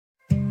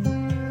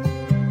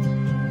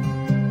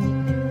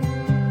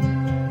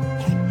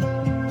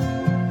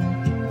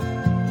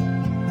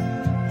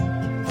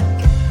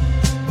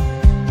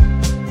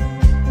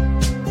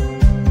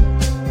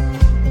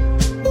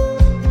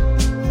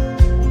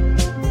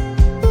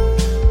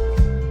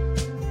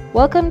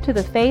Welcome to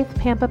the Faith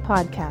Pampa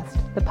Podcast,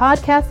 the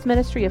podcast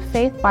ministry of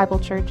Faith Bible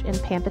Church in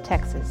Pampa,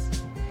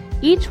 Texas.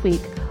 Each week,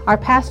 our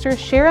pastors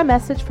share a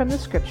message from the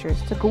Scriptures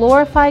to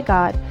glorify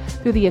God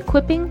through the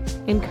equipping,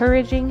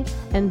 encouraging,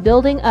 and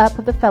building up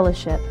of the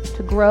fellowship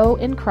to grow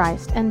in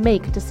Christ and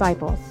make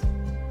disciples.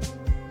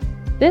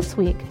 This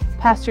week,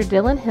 Pastor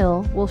Dylan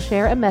Hill will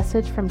share a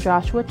message from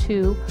Joshua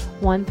 2,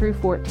 1 through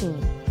 14,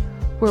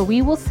 where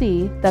we will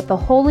see that the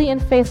holy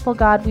and faithful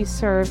God we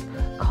serve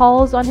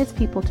calls on His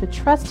people to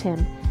trust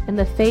Him in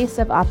the face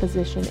of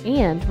opposition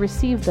and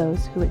receive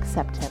those who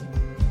accept Him.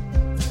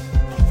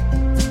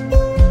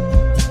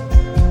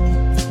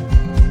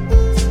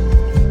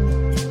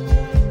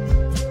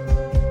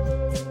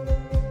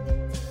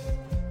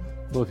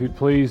 Well, if you'd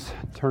please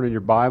turn in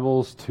your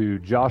Bibles to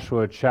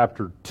Joshua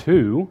chapter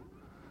 2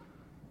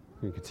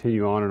 and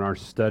continue on in our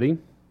study.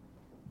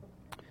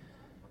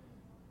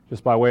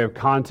 Just by way of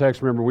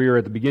context, remember we are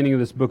at the beginning of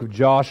this book of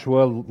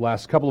Joshua.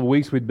 Last couple of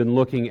weeks we've been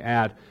looking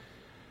at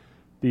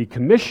the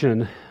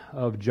commission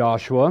of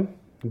Joshua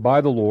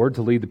by the Lord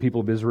to lead the people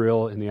of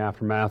Israel in the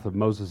aftermath of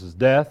Moses'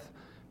 death,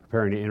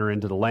 preparing to enter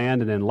into the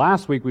land. And then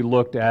last week we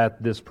looked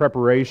at this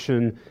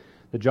preparation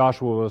that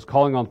Joshua was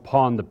calling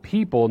upon the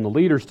people and the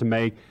leaders to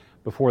make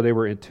before they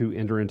were to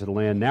enter into the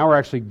land. Now we're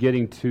actually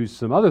getting to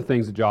some other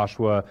things that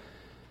Joshua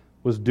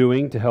was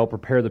doing to help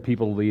prepare the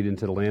people to lead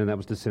into the land, and that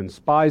was to send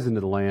spies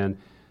into the land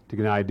to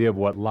get an idea of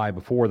what lie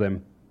before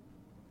them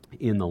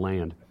in the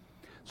land.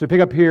 So we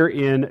pick up here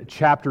in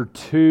chapter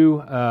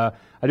 2.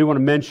 I do want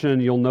to mention,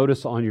 you'll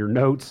notice on your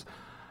notes,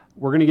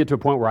 we're going to get to a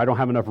point where I don't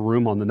have enough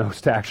room on the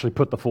notes to actually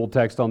put the full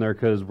text on there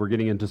because we're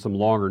getting into some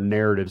longer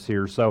narratives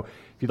here. So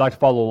if you'd like to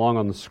follow along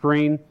on the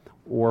screen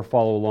or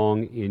follow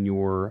along in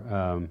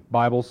your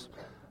Bibles,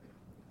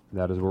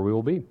 that is where we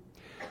will be.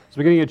 So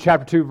beginning in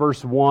chapter 2,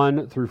 verse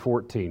 1 through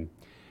 14.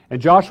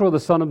 And Joshua the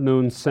son of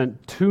Nun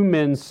sent 2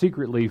 men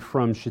secretly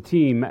from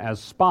Shittim as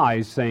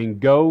spies, saying,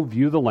 "Go,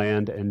 view the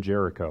land and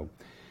Jericho."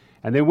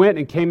 And they went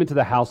and came into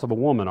the house of a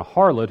woman, a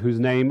harlot, whose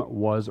name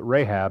was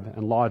Rahab,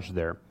 and lodged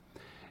there.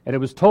 And it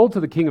was told to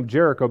the king of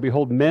Jericho,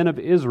 "Behold, men of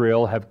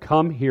Israel have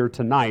come here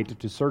tonight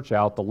to search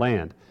out the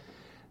land."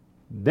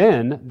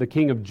 Then the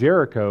king of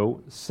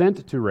Jericho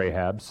sent to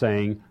Rahab,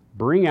 saying,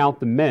 "Bring out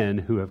the men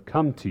who have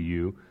come to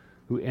you,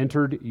 who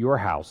entered your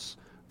house,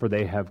 for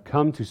they have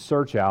come to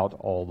search out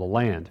all the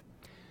land."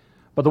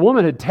 But the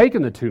woman had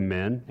taken the 2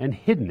 men and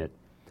hidden it.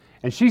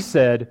 And she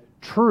said,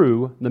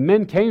 "True, the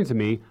men came to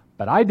me,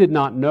 but I did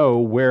not know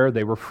where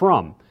they were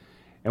from.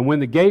 And when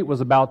the gate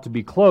was about to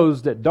be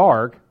closed at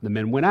dark, the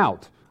men went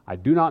out. I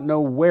do not know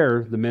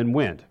where the men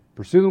went.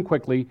 Pursue them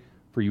quickly,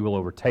 for you will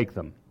overtake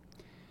them."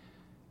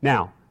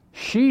 Now,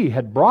 she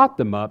had brought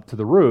them up to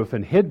the roof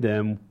and hid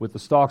them with the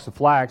stalks of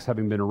flax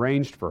having been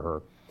arranged for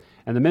her.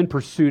 And the men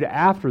pursued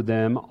after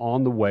them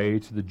on the way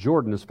to the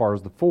Jordan as far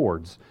as the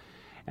fords.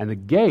 And the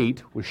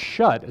gate was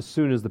shut as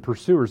soon as the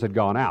pursuers had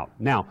gone out.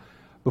 Now,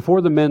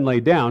 before the men lay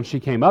down, she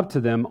came up to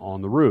them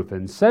on the roof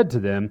and said to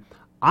them,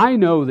 "I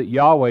know that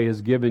Yahweh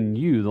has given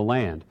you the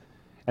land,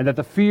 and that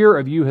the fear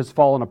of you has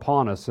fallen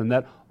upon us, and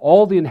that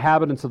all the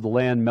inhabitants of the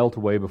land melt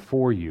away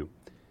before you.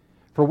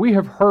 For we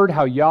have heard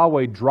how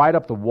Yahweh dried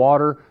up the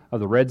water of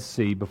the Red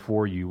Sea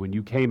before you when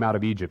you came out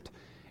of Egypt,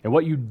 and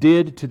what you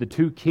did to the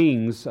 2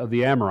 kings of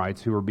the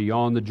Amorites who were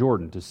beyond the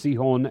Jordan, to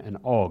Sihon and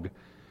Og,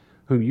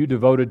 whom you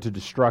devoted to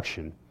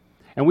destruction.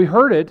 And we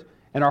heard it,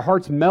 and our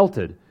hearts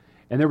melted,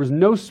 and there was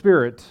no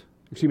spirit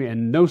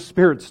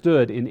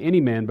stood in any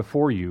man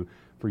before you,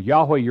 for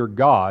Yahweh your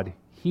God,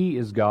 He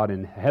is God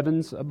in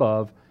heavens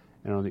above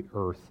and on the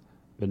earth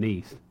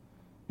beneath.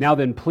 Now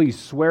then, please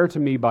swear to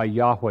me by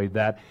Yahweh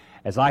that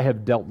as I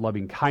have dealt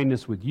loving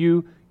kindness with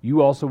you,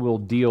 you also will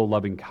deal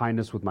loving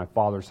kindness with my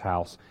father's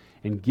house,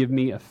 and give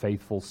me a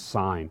faithful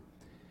sign.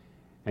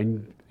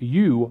 And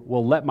you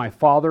will let my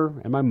father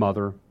and my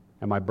mother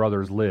and my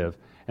brothers live,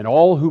 and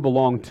all who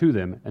belong to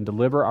them, and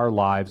deliver our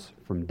lives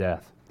from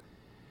death."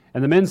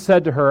 And the men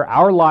said to her,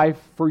 "Our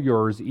life for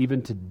yours,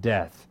 even to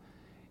death.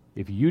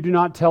 If you do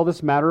not tell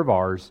this matter of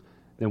ours,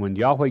 then when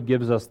Yahweh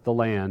gives us the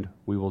land,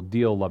 we will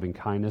deal loving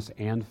kindness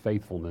and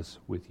faithfulness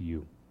with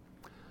you."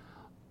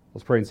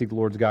 Let's pray and seek the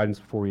Lord's guidance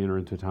before we enter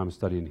into a time of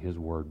studying His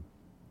Word.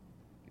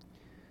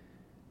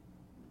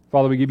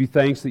 Father, we give you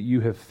thanks that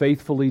you have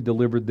faithfully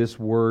delivered this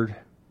Word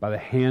by the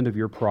hand of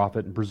your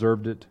prophet and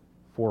preserved it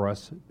for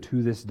us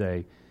to this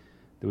day,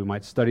 that we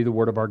might study the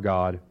Word of our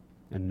God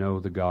and know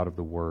the God of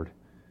the Word.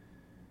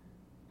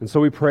 And so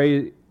we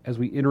pray as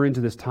we enter into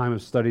this time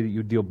of study that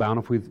you deal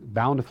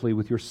bountifully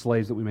with your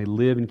slaves, that we may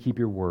live and keep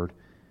your word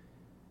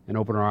and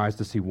open our eyes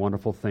to see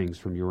wonderful things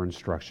from your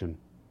instruction.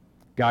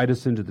 Guide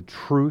us into the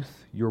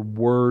truth. Your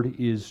word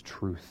is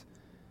truth,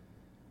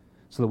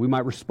 so that we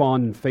might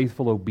respond in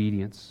faithful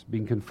obedience,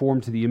 being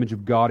conformed to the image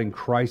of God in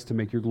Christ to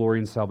make your glory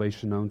and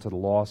salvation known to the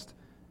lost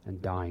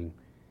and dying.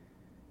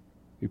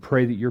 We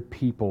pray that your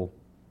people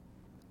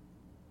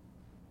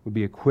would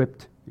be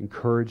equipped,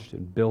 encouraged,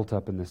 and built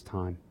up in this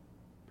time.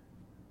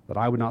 That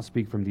I would not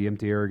speak from the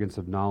empty arrogance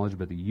of knowledge,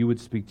 but that you would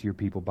speak to your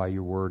people by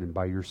your word and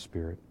by your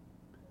Spirit.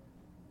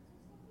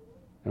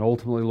 And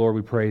ultimately, Lord,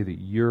 we pray that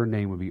your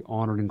name would be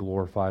honored and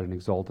glorified and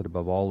exalted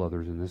above all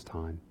others in this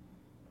time.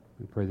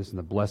 We pray this in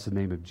the blessed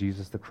name of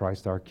Jesus the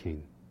Christ, our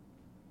King.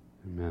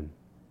 Amen.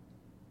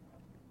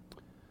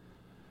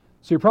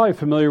 So you're probably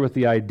familiar with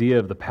the idea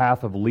of the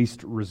path of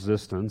least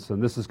resistance,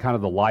 and this is kind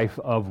of the life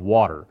of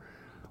water.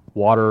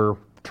 Water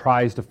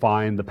tries to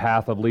find the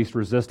path of least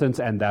resistance,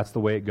 and that's the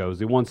way it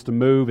goes. It wants to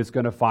move, it's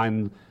going to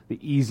find the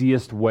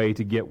easiest way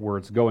to get where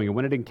it's going. And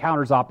when it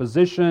encounters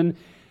opposition,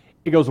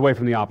 it goes away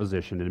from the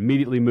opposition and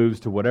immediately moves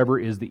to whatever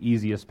is the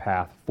easiest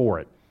path for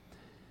it.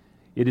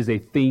 It is a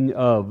thing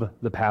of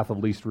the path of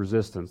least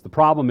resistance. The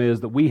problem is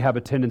that we have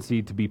a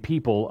tendency to be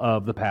people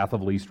of the path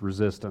of least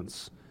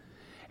resistance.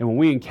 And when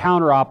we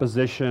encounter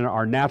opposition,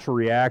 our natural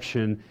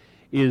reaction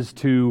is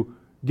to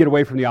get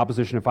away from the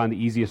opposition and find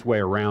the easiest way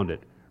around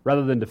it.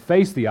 Rather than to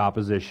face the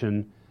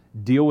opposition,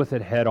 deal with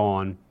it head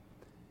on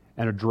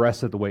and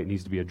address it the way it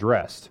needs to be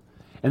addressed.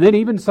 And then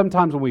even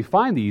sometimes when we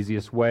find the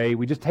easiest way,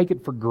 we just take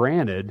it for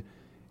granted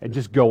and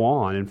just go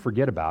on and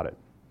forget about it.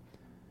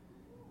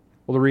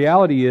 Well, the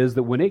reality is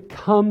that when it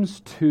comes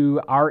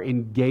to our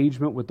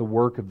engagement with the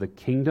work of the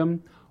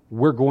kingdom,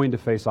 we're going to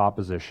face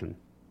opposition.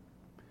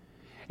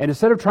 And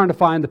instead of trying to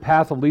find the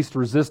path of least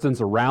resistance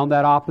around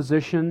that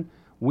opposition,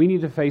 we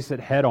need to face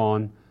it head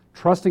on,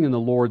 trusting in the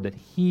Lord that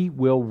He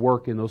will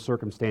work in those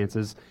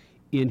circumstances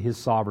in His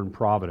sovereign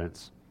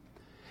providence.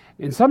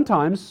 And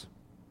sometimes,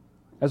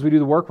 as we do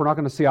the work, we're not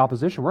going to see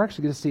opposition. We're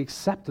actually going to see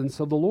acceptance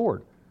of the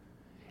Lord.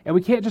 And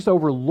we can't just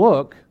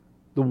overlook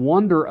the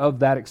wonder of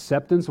that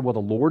acceptance of what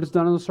the Lord has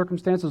done in those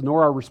circumstances,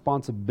 nor our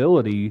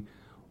responsibility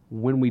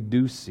when we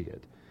do see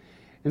it.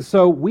 And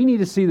so we need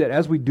to see that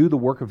as we do the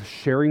work of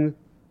sharing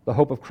the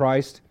hope of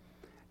Christ,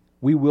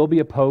 we will be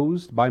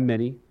opposed by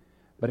many,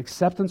 but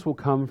acceptance will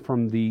come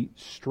from the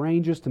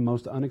strangest and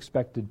most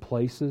unexpected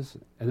places,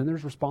 and then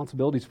there's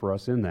responsibilities for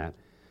us in that.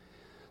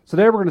 So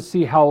today we're going to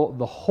see how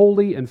the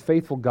holy and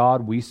faithful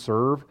God we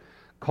serve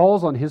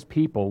calls on His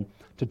people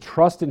to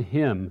trust in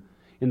Him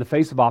in the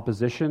face of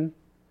opposition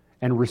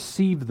and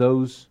receive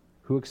those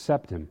who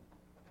accept Him.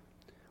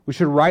 We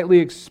should rightly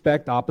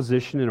expect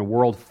opposition in a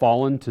world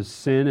fallen to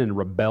sin and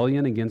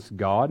rebellion against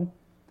God,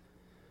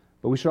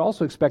 but we should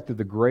also expect that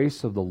the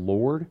grace of the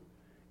Lord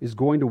is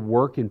going to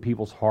work in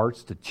people's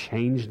hearts to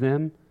change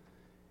them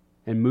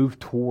and move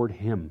toward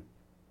Him.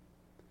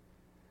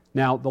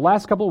 Now, the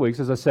last couple of weeks,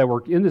 as I said,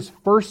 we're in this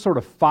first sort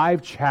of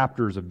 5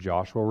 chapters of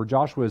Joshua, where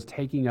Joshua is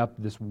taking up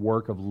this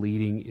work of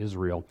leading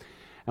Israel.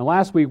 And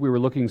last week we were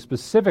looking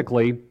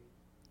specifically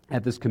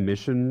at this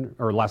commission,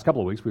 or last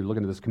couple of weeks we were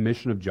looking at this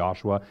commission of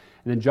Joshua,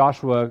 and then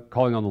Joshua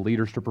calling on the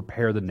leaders to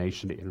prepare the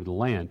nation to enter the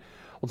land.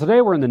 Well,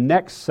 today we're in the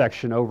next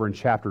section over in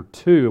chapter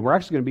 2, and we're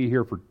actually going to be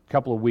here for a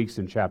couple of weeks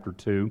in chapter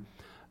 2.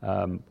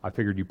 I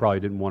figured you probably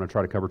didn't want to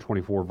try to cover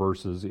 24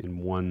 verses in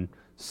one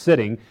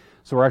sitting,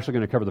 so we're actually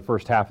going to cover the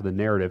first half of the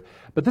narrative.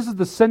 But this is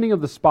the sending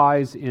of the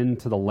spies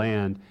into the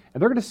land,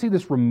 and they're going to see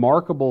this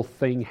remarkable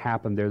thing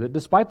happen there, that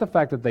despite the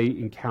fact that they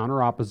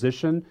encounter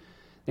opposition,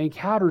 they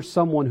encounter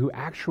someone who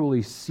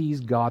actually sees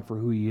God for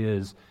who He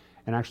is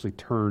and actually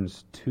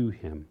turns to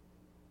Him.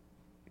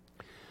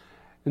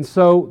 And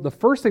so the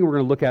first thing we're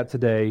going to look at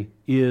today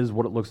is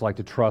what it looks like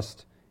to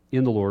trust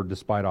in the Lord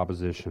despite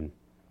opposition.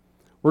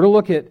 We're going to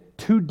look at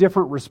 2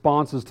 different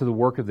responses to the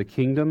work of the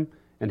kingdom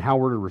and how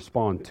we're to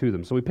respond to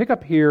them. So we pick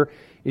up here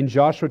in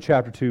Joshua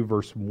chapter 2,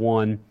 verse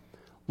 1,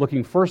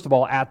 looking first of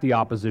all at the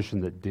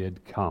opposition that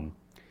did come.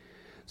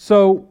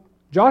 So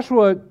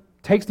Joshua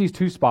takes these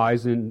 2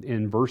 spies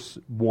in verse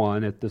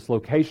 1 at this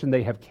location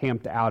they have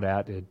camped out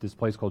at this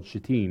place called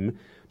Shittim, which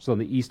is on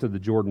the east of the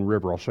Jordan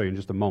River. I'll show you in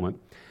just a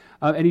moment.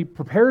 And he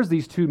prepares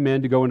these 2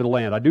 men to go into the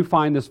land. I do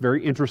find this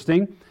very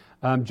interesting.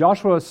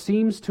 Joshua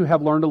seems to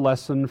have learned a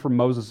lesson from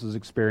Moses'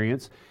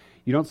 experience.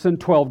 You don't send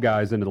 12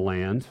 guys into the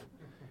land.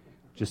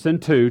 Just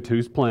send 2.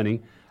 2's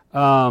plenty.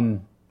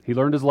 He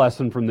learned his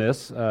lesson from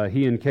this.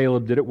 He and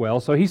Caleb did it well.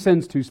 So he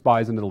sends 2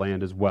 spies into the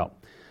land as well.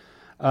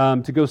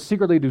 To go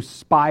secretly to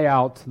spy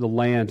out the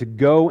land, to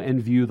go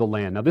and view the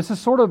land. Now this is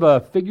sort of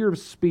a figure of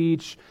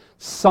speech,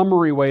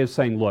 summary way of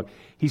saying, look,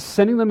 he's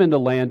sending them into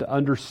land to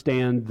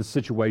understand the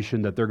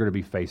situation that they're going to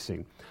be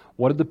facing.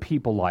 What are the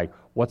people like?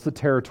 What's the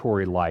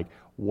territory like?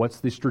 What's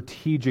the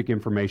strategic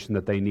information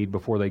that they need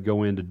before they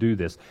go in to do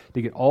this?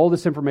 To get all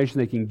this information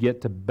they can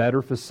get to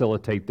better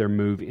facilitate their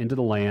move into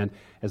the land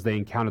as they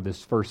encounter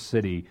this first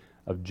city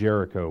of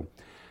Jericho.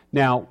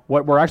 Now,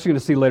 what we're actually going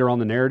to see later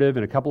on in the narrative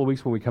in a couple of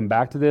weeks when we come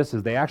back to this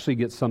is they actually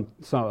get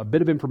a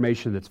bit of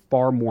information that's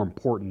far more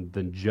important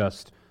than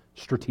just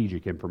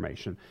strategic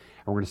information.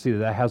 And we're going to see that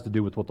that has to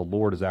do with what the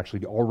Lord is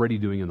actually already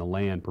doing in the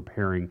land,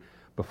 preparing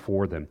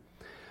before them.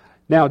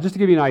 Now, just to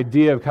give you an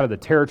idea of kind of the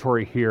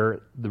territory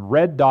here, the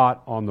red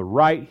dot on the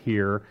right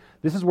here,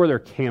 this is where they're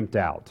camped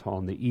out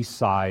on the east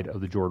side of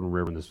the Jordan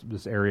River in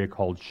this area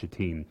called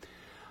Shittim.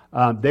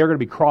 They're going to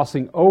be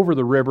crossing over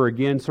the river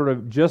again, sort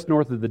of just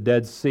north of the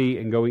Dead Sea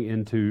and going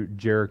into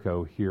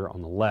Jericho here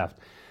on the left.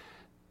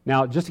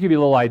 Now, just to give you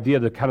a little idea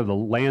of the kind of the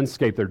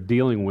landscape they're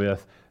dealing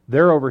with,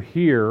 they're over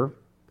here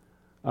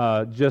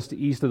just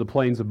east of the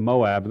plains of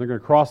Moab, and they're going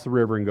to cross the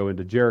river and go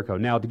into Jericho.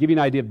 Now, to give you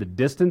an idea of the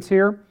distance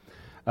here,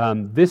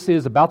 this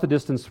is about the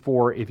distance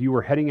for if you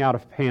were heading out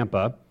of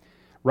Pampa,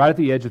 right at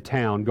the edge of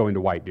town, going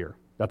to White Deer.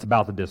 That's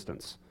about the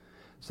distance.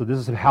 So this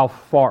is how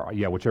far,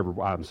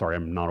 I'm sorry,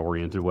 I'm not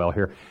oriented well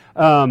here.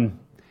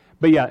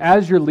 But yeah,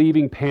 as you're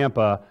leaving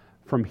Pampa,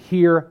 from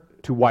here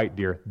to White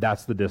Deer,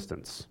 that's the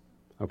distance,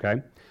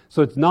 okay?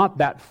 So it's not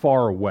that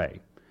far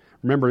away.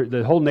 Remember,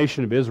 the whole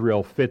nation of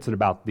Israel fits in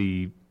about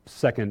the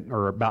second,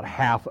 or about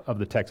half of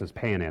the Texas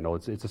Panhandle.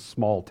 It's a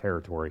small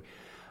territory.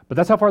 But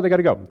that's how far they got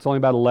to go. It's only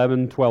about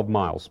 11, 12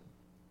 miles.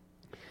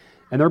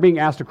 And they're being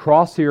asked to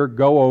cross here,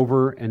 go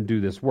over, and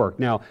do this work.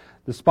 Now,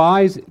 the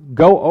spies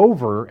go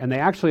over, and they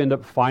actually end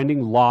up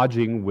finding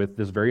lodging with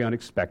this very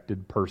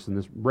unexpected person,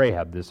 this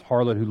Rahab, this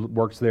harlot who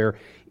works there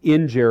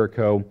in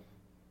Jericho,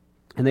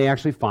 and they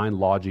actually find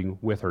lodging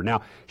with her.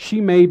 Now,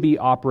 she may be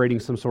operating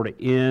some sort of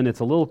inn. It's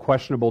a little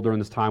questionable during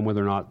this time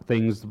whether or not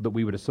things that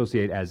we would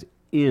associate as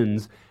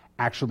inns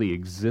actually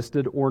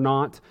existed or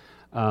not,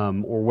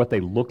 or what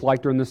they looked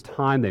like during this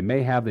time. They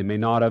may have, they may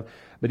not have.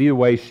 But either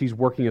way, she's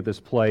working at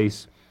this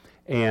place,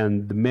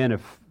 and the men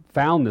have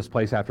found this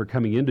place after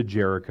coming into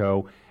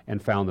Jericho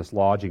and found this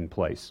lodging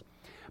place.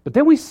 But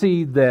then we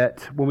see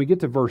that when we get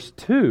to verse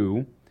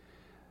 2,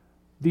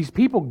 these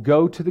people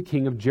go to the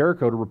king of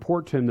Jericho to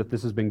report to him that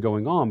this has been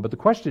going on. But the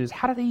question is,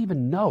 how do they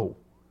even know?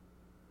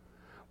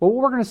 Well,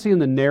 what we're going to see in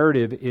the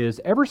narrative is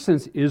ever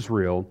since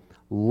Israel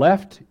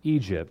left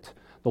Egypt,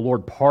 the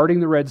Lord parting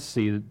the Red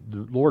Sea,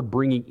 the Lord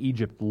bringing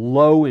Egypt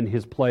low in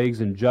his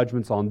plagues and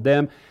judgments on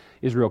them,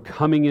 Israel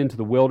coming into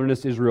the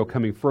wilderness, Israel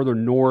coming further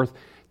north,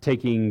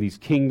 taking these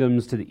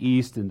kingdoms to the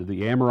east into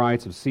the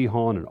Amorites of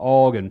Sihon and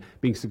Og, and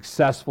being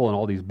successful in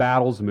all these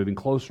battles and moving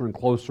closer and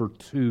closer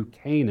to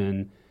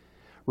Canaan.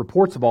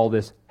 Reports of all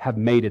this have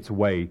made its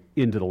way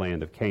into the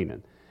land of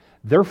Canaan.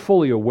 They're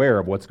fully aware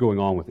of what's going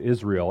on with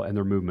Israel and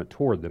their movement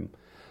toward them.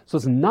 So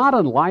it's not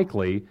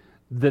unlikely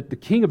that the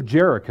king of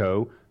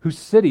Jericho, whose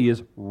city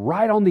is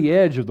right on the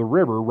edge of the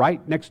river,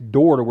 right next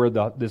door to where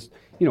this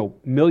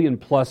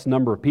million-plus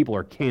number of people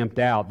are camped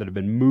out that have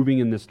been moving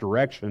in this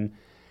direction,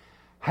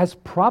 has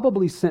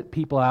probably sent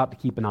people out to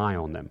keep an eye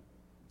on them.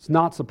 It's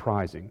not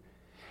surprising.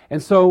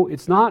 And so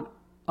it's not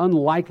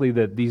unlikely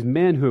that these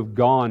men who have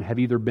gone have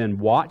either been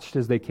watched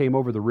as they came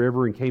over the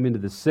river and came into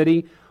the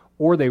city,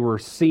 or they were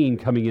seen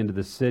coming into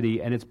the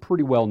city, and it's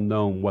pretty well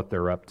known what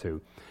they're up to.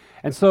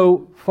 And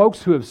so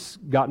folks who have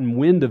gotten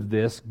wind of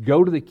this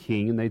go to the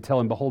king, and they tell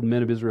him, "Behold,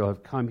 men of Israel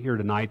have come here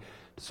tonight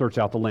to search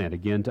out the land,"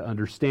 again, to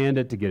understand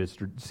it, to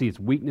see its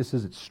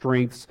weaknesses, its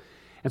strengths.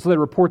 And so they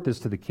report this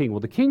to the king. Well,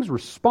 the king's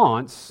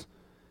response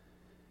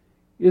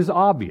is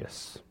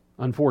obvious,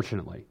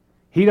 unfortunately.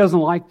 He doesn't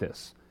like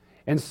this.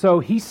 And so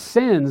he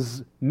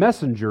sends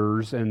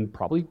messengers and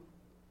probably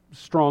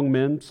strong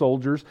men,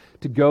 soldiers,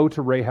 to go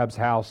to Rahab's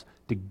house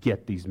to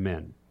get these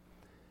men.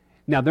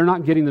 Now, they're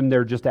not getting them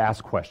there just to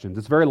ask questions.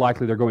 It's very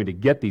likely they're going to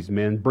get these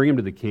men, bring them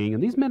to the king,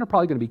 and these men are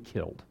probably going to be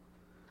killed.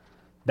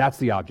 That's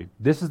the object.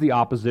 This is the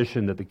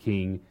opposition that the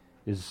king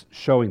is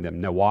showing them.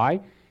 Now,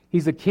 why?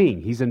 He's a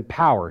king. He's in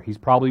power. He's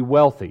probably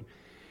wealthy.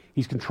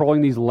 He's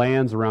controlling these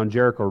lands around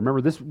Jericho.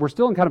 Remember, we're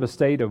still in kind of a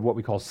state of what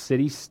we call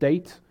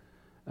city-state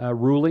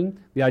ruling.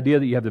 The idea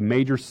that you have the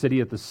major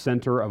city at the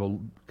center of a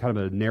kind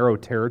of a narrow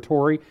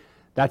territory,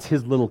 that's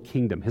his little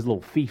kingdom, his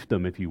little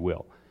fiefdom, if you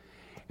will.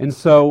 And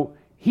so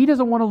he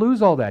doesn't want to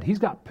lose all that. He's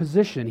got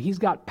position, he's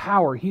got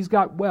power, he's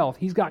got wealth,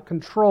 he's got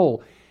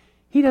control.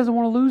 He doesn't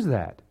want to lose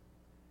that.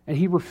 And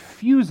he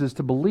refuses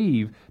to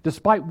believe,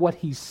 despite what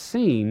he's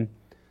seen,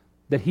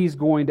 that he's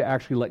going to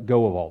actually let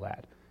go of all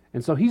that.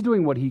 And so he's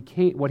doing what he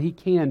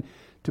can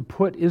to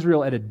put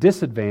Israel at a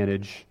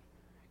disadvantage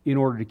in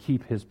order to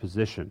keep his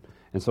position.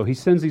 And so he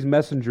sends these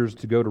messengers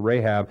to go to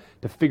Rahab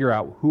to figure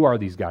out who are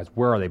these guys,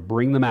 where are they,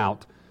 bring them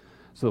out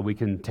so that we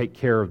can take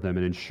care of them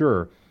and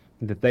ensure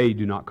that they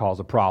do not cause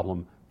a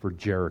problem for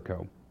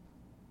Jericho.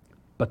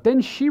 But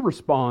then she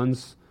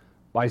responds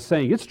by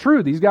saying, it's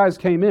true, these guys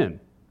came in.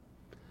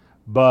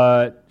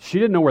 But she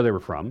didn't know where they were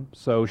from,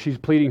 so she's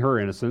pleading her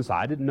innocence.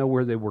 I didn't know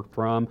where they were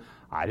from.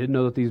 I didn't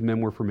know that these men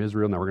were from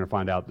Israel. Now we're going to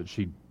find out that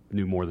she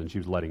knew more than she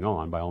was letting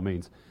on, by all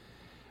means.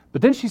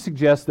 But then she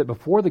suggests that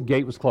before the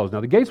gate was closed. Now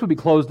the gates would be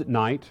closed at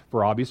night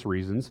for obvious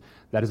reasons.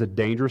 That is a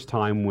dangerous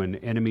time when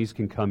enemies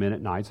can come in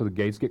at night, so the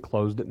gates get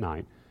closed at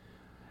night.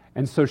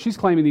 And so she's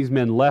claiming these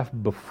men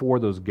left before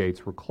those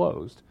gates were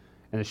closed,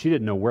 and that she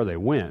didn't know where they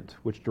went,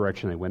 which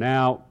direction they went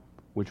out,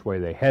 which way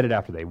they headed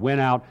after they went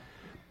out.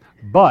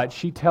 But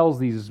she tells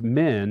these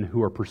men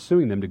who are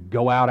pursuing them to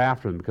go out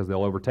after them because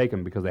they'll overtake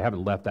them because they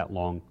haven't left that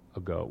long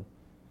ago.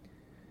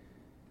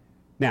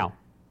 Now,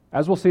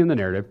 as we'll see in the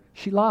narrative,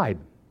 she lied.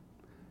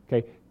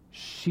 Okay,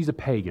 she's a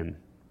pagan.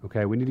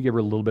 Okay, we need to give her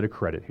a little bit of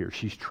credit here.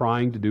 She's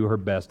trying to do her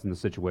best in the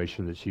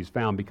situation that she's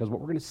found, because what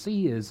we're going to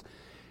see is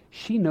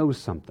she knows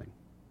something.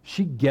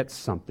 She gets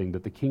something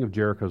that the king of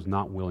Jericho is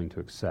not willing to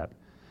accept.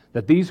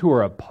 That these who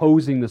are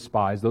opposing the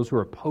spies, those who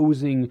are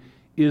opposing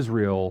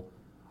Israel,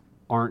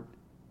 aren't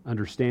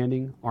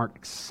understanding, aren't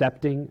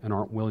accepting, and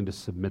aren't willing to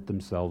submit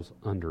themselves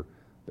under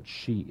but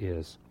she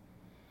is.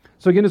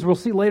 So again, as we'll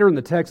see later in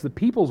the text, the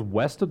peoples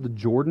west of the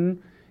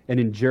Jordan and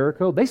in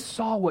Jericho, they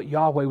saw what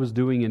Yahweh was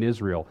doing in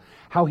Israel,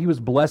 how He was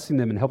blessing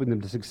them and helping them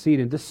to succeed.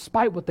 And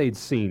despite what they'd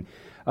seen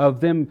of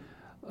the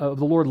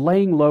Lord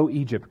laying low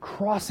Egypt,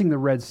 crossing the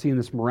Red Sea in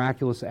this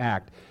miraculous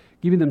act,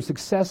 giving them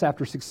success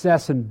after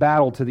success in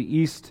battle to the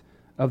east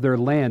of their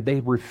land, they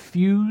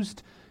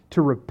refused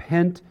to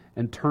repent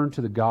and turn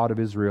to the God of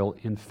Israel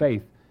in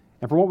faith.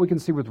 And from what we can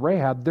see with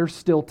Rahab, there's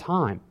still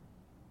time.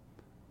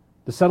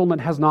 The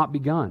settlement has not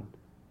begun.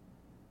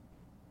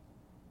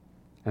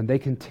 And they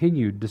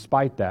continued,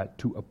 despite that,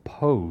 to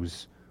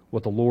oppose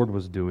what the Lord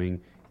was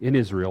doing in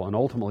Israel, and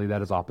ultimately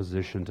that is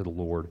opposition to the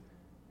Lord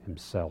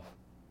Himself.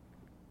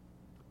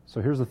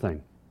 So here's the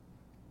thing.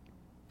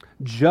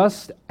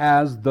 Just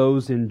as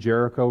those in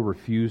Jericho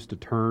refused to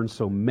turn,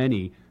 so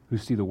many who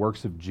see the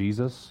works of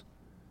Jesus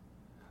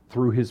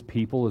through His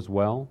people as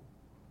well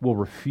will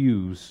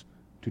refuse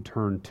to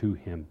turn to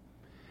Him.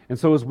 And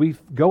so as we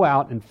go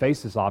out and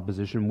face this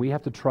opposition, we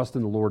have to trust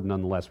in the Lord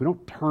nonetheless. We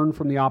don't turn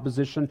from the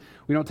opposition.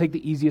 We don't take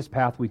the easiest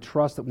path. We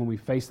trust that when we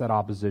face that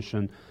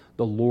opposition,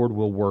 the Lord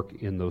will work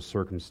in those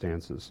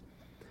circumstances.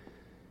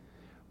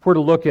 If we're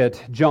to look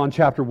at John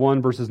chapter 1,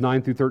 verses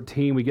 9 through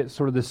 13, we get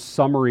sort of this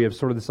summary of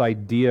sort of this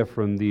idea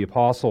from the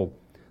apostle.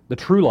 The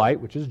true light,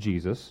 which is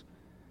Jesus,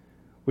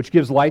 which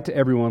gives light to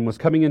everyone, was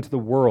coming into the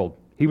world.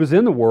 He was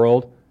in the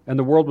world, and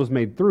the world was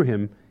made through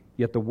Him,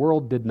 yet the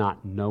world did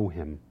not know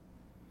Him.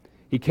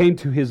 He came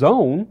to His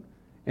own,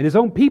 and His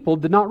own people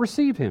did not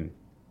receive Him.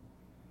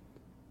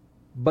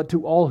 But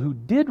to all who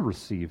did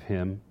receive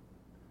Him,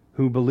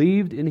 who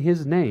believed in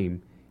His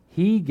name,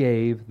 He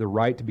gave the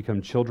right to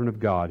become children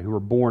of God, who were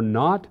born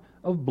not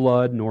of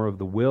blood, nor of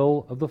the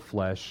will of the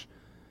flesh,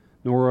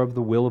 nor of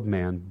the will of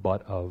man,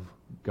 but of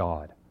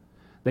God.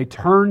 They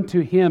turned to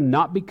Him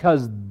not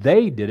because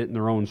they did it in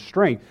their own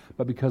strength,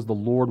 but because the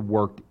Lord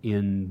worked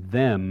in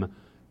them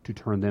to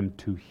turn them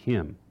to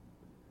Him.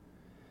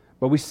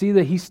 But we see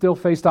that He still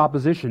faced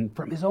opposition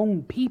from His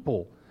own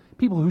people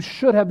who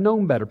should have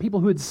known better, people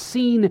who had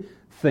seen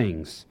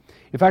things.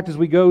 In fact, as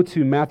we go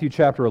to Matthew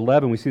chapter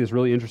 11, we see this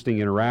really interesting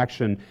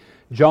interaction.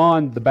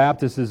 John the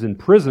Baptist is in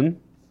prison,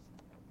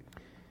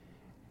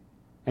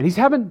 and he's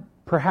having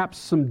perhaps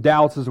some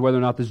doubts as to whether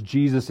or not this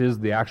Jesus is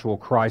the actual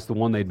Christ, the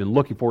one they'd been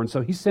looking for. And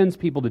so he sends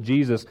people to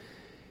Jesus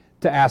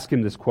to ask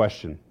Him this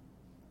question.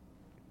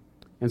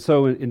 And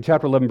so in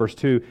chapter 11, verse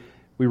 2,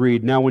 we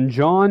read, "Now when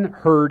John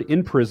heard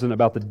in prison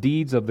about the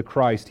deeds of the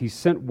Christ, he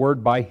sent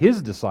word by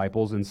his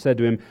disciples and said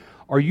to him,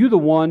 'Are you the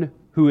one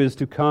who is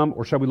to come,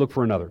 or shall we look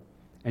for another?'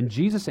 And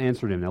Jesus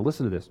answered him," now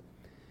listen to this,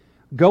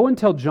 "Go and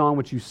tell John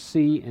what you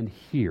see and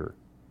hear.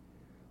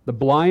 The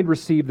blind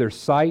receive their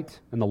sight,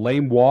 and the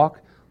lame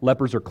walk,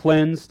 lepers are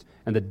cleansed,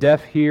 and the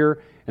deaf hear,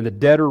 and the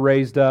dead are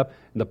raised up,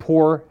 and the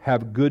poor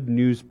have good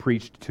news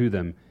preached to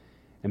them.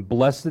 And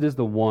blessed is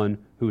the one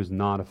who is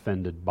not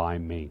offended by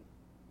me."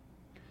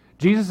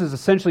 Jesus is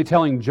essentially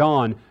telling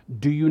John,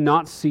 do you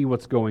not see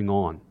what's going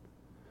on?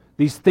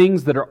 These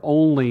things that are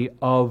only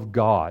of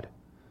God.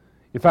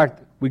 In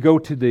fact, we go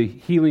to the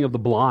healing of the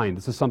blind.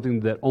 This is something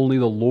that only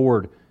the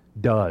Lord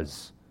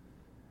does.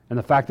 And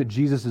the fact that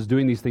Jesus is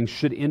doing these things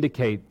should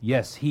indicate,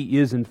 yes, He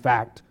is in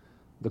fact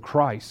the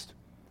Christ.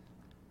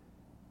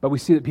 But we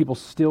see that people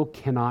still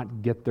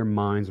cannot get their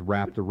minds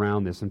wrapped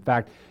around this. In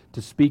fact,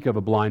 to speak of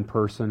a blind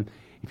person,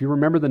 if you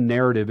remember the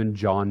narrative in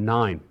John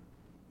 9,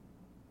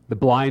 the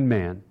blind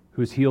man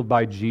who is healed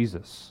by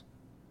Jesus,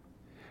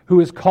 who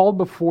is called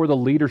before the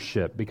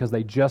leadership because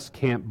they just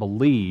can't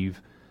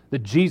believe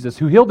that Jesus,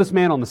 who healed this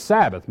man on the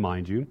Sabbath,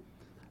 mind you,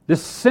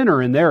 this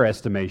sinner in their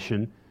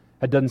estimation,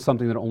 had done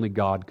something that only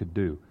God could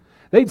do.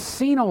 They'd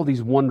seen all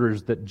these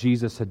wonders that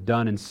Jesus had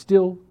done and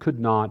still could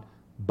not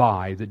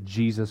buy that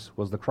Jesus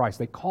was the Christ.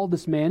 They called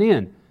this man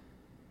in,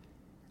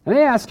 and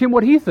they asked him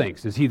what he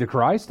thinks. Is he the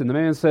Christ? And the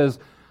man says,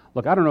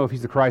 look, I don't know if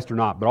he's the Christ or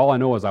not, but all I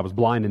know is I was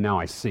blind and now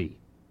I see.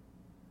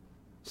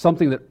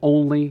 Something that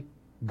only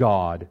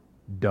God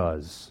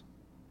does.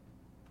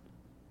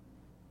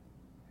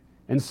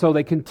 And so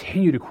they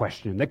continue to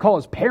question him. They call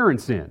his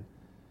parents in.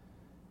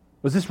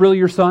 Was this really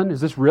your son?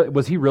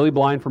 Was he really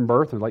blind from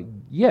birth? They're like,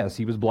 yes,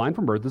 he was blind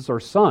from birth. This is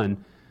our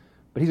son.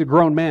 But he's a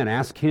grown man.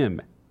 Ask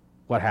him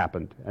what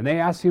happened. And they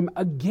ask him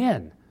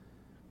again.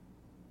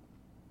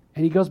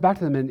 And he goes back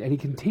to them and he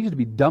continues to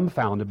be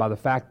dumbfounded by the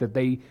fact that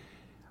they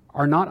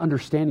are not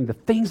understanding the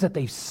things that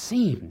they've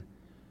seen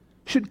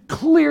should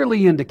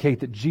clearly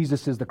indicate that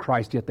Jesus is the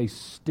Christ, yet they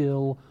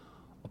still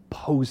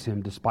oppose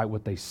Him despite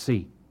what they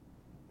see.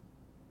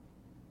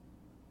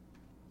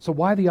 So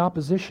why the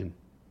opposition?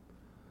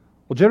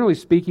 Well, generally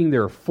speaking,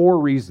 there are 4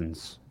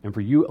 reasons. And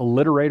for you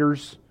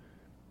alliterators,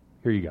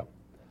 here you go.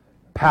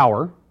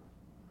 Power,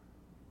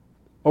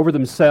 over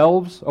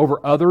themselves,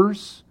 over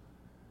others,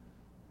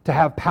 to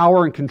have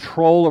power and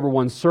control over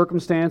one's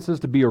circumstances,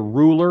 to be a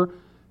ruler.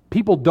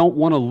 People don't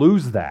want to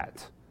lose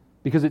that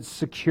because it's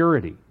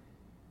security.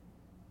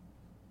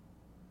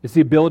 It's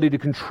the ability to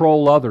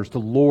control others, to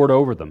lord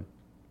over them.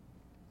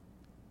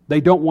 They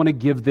don't want to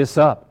give this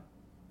up.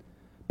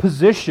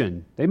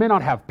 position. They may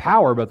not have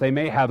power, but they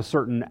may have a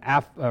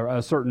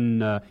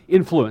certain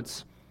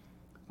influence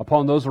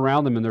upon those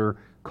around them in their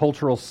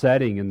cultural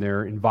setting, in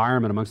their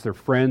environment, amongst their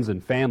friends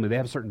and family. They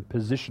have a certain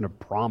position of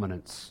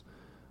prominence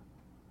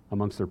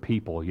amongst their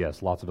people.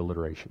 Yes, lots of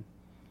alliteration.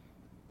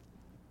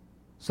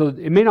 So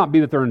it may not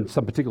be that they're in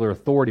some particular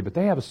authority, but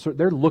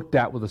they're looked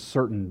at with a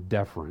certain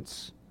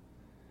deference.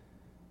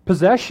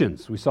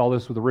 Possessions. We saw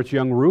this with the rich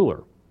young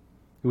ruler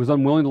who was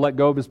unwilling to let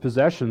go of his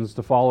possessions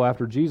to follow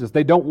after Jesus.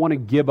 They don't want to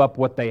give up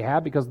what they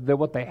have because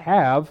what they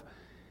have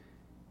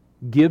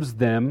gives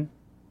them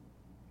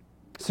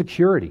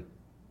security,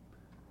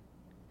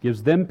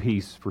 gives them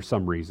peace for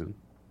some reason,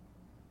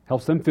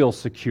 helps them feel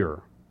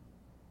secure.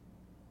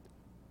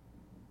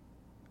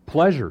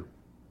 Pleasure.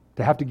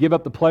 To have to give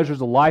up the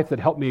pleasures of life that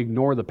help me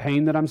ignore the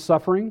pain that I'm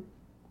suffering.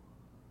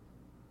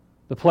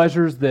 The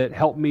pleasures that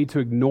help me to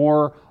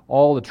ignore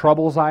all the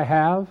troubles I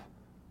have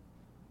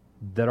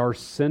that are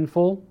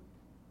sinful,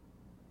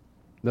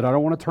 that I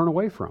don't want to turn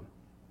away from.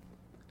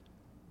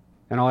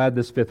 And I'll add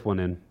this fifth one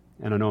in,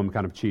 and I know I'm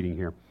kind of cheating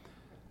here.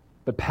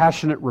 But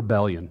passionate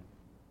rebellion.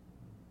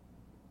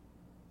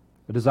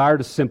 A desire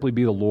to simply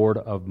be the Lord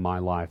of my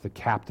life, the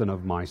captain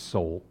of my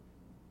soul.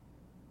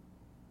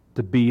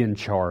 To be in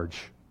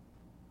charge.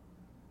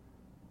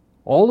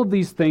 All of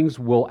these things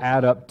will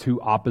add up to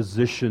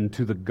opposition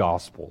to the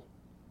gospel.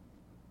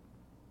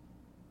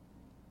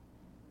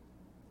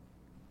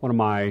 One of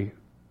my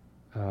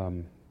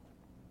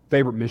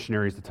favorite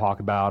missionaries to talk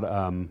about,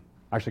 I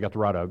actually got to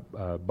write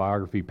a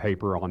biography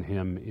paper on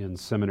him in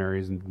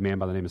seminaries, a man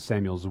by the name of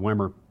Samuel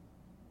Zwimmer,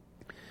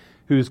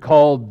 who's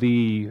called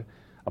the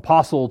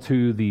apostle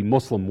to the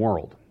Muslim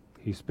world.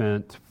 He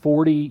spent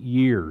 40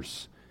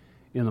 years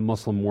in the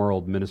Muslim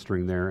world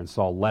ministering there and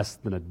saw less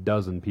than a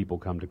dozen people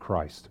come to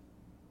Christ.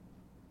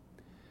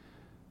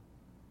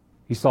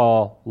 He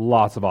saw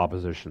lots of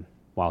opposition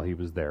while he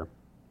was there.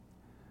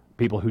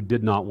 People who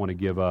did not want to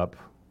give up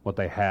what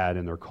they had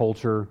in their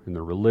culture, in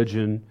their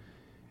religion,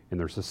 in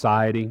their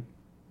society.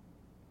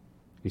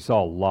 He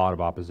saw a lot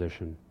of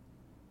opposition.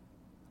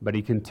 But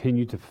he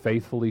continued to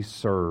faithfully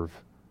serve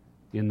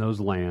in those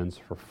lands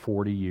for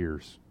 40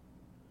 years.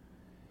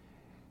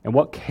 And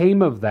what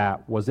came of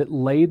that was it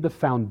laid the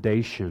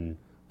foundation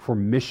for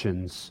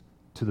missions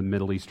to the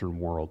Middle Eastern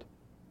world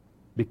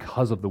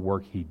because of the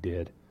work he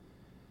did.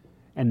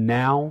 And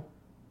now,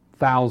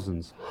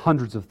 thousands,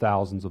 hundreds of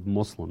thousands of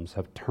Muslims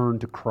have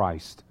turned to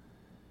Christ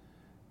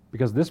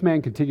because this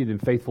man continued in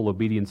faithful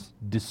obedience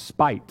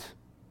despite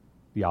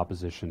the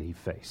opposition he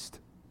faced.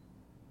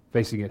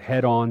 Facing it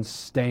head on,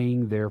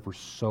 staying there for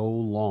so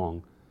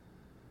long.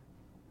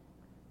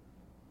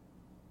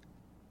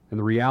 And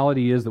the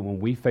reality is that when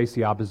we face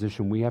the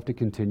opposition, we have to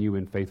continue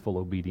in faithful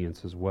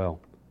obedience as well.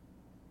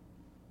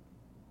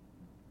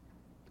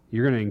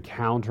 You're going to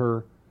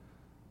encounter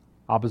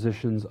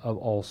oppositions of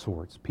all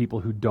sorts. People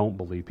who don't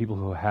believe, people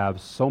who have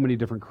so many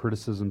different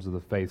criticisms of the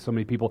faith, so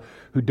many people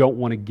who don't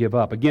want to give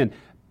up. Again,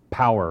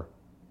 power,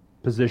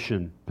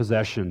 position,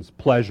 possessions,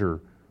 pleasure,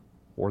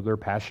 or their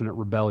passionate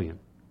rebellion.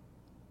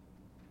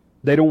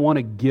 They don't want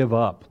to give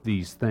up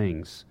these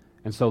things.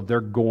 And so they're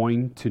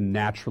going to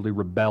naturally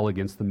rebel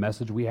against the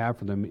message we have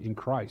for them in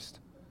Christ.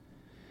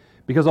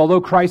 Because although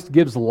Christ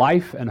gives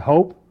life and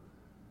hope,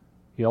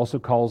 He also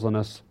calls on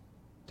us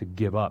to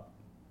give up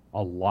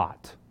a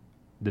lot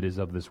that is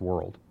of this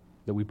world,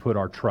 that we put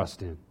our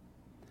trust in.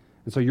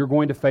 And so you're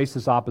going to face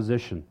this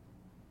opposition.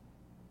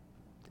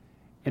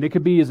 And it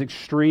could be as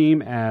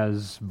extreme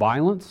as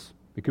violence.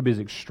 It could be as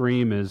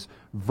extreme as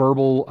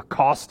verbal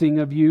accosting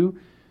of you,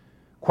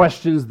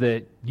 questions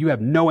that you have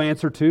no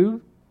answer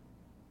to,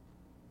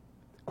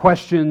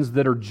 questions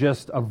that are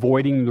just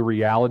avoiding the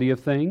reality of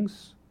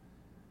things,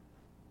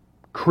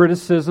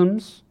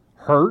 criticisms,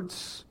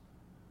 hurts,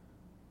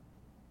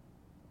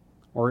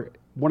 or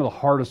one of the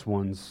hardest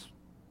ones,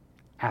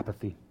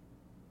 apathy.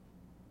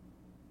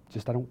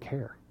 Just, I don't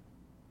care.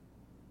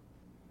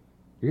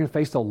 You're going to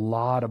face a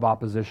lot of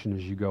opposition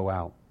as you go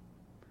out.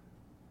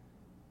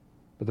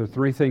 But there are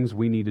three things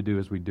we need to do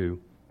as we do.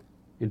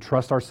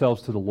 Entrust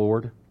ourselves to the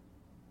Lord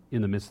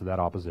in the midst of that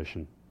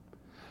opposition.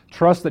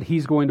 Trust that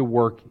He's going to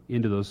work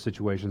into those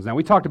situations. Now,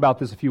 we talked about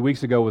this a few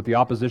weeks ago with the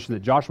opposition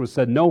that Joshua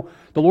said, no,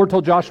 the Lord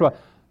told Joshua,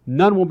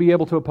 none will be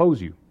able to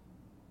oppose you.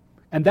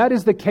 And that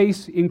is the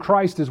case in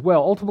Christ as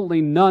well.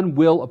 Ultimately, none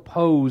will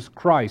oppose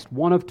Christ.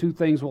 One of two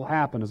things will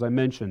happen, as I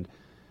mentioned.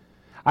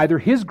 Either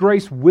His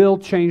grace will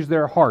change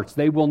their hearts.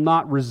 They will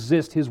not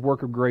resist His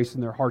work of grace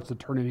in their hearts to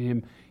turn to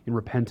Him in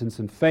repentance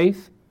and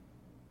faith,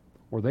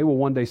 or they will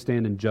one day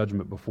stand in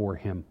judgment before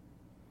Him.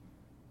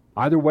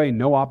 Either way,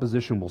 no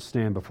opposition will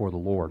stand before the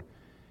Lord.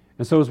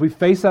 And so as we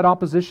face that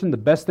opposition, the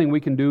best thing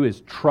we can do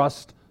is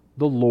trust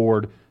the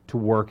Lord to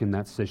work in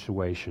that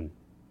situation.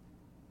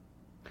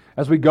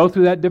 As we go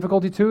through that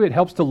difficulty too, it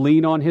helps to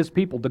lean on His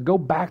people, to go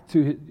back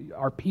to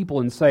our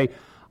people and say,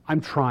 I'm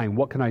trying,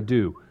 what can I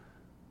do?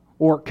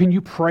 Or can you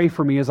pray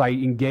for me as I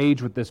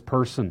engage with this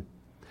person?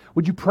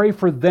 Would you pray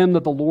for them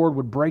that the Lord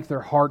would break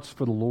their hearts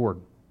for the Lord?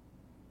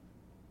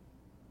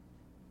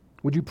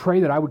 Would you pray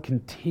that I would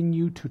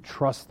continue to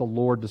trust the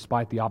Lord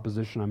despite the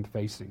opposition I'm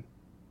facing?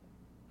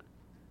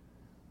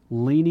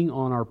 Leaning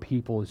on our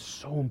people is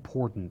so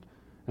important.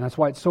 And that's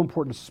why it's so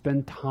important to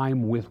spend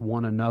time with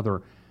one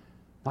another.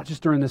 Not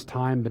just during this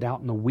time, but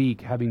out in the week,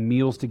 having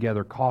meals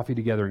together, coffee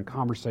together, and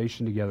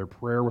conversation together,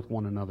 prayer with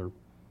one another.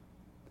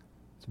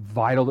 It's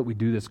vital that we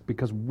do this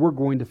because we're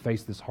going to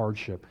face this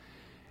hardship.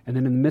 And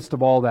then in the midst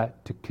of all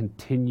that, to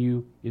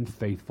continue in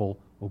faithful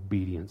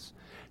obedience.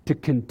 To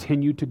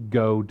continue to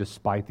go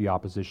despite the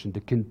opposition.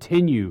 To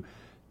continue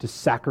to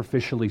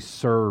sacrificially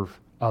serve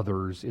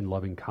others in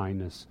loving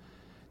kindness.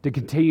 To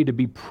continue to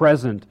be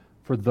present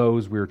for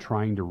those we are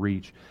trying to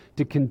reach,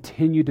 to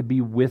continue to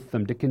be with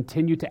them, to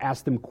continue to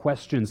ask them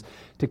questions,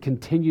 to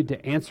continue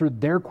to answer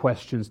their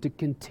questions, to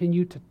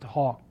continue to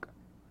talk.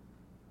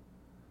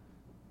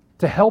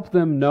 To help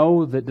them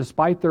know that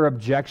despite their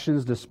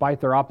objections, despite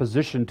their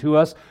opposition to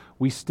us,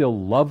 we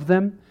still love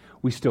them,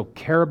 we still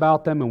care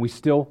about them, and we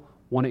still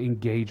want to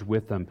engage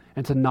with them,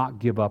 and to not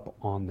give up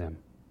on them.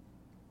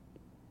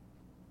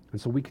 And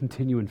so we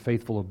continue in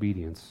faithful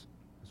obedience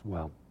as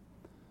well.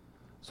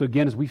 So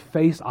again, as we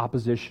face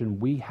opposition,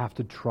 we have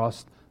to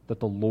trust that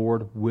the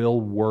Lord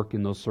will work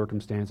in those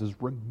circumstances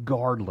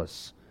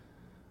regardless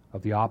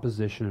of the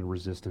opposition and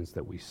resistance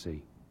that we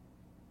see.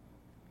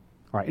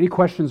 All right, any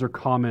questions or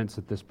comments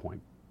at this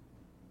point?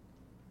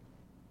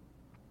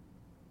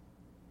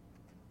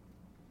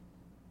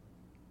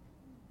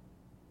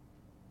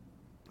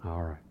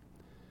 All right.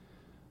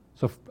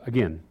 So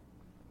again,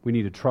 we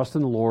need to trust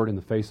in the Lord in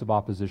the face of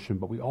opposition,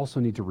 but we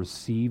also need to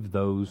receive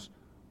those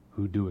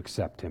who do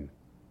accept Him.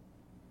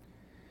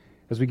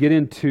 As we get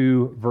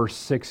into verse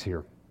 6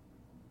 here,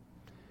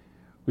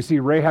 we see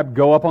Rahab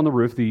go up on the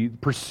roof. The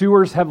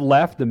pursuers have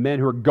left, the men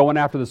who are going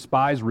after the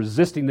spies,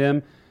 resisting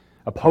them,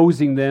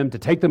 opposing them, to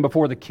take them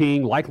before the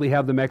king, likely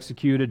have them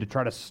executed, to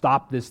try to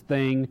stop this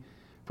thing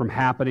from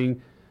happening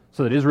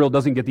so that Israel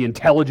doesn't get the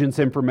intelligence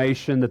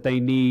information that they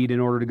need in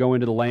order to go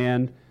into the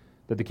land,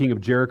 that the king of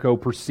Jericho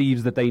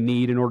perceives that they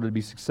need in order to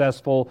be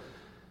successful.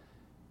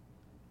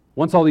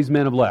 Once all these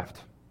men have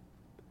left,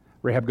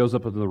 Rahab goes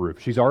up to the roof.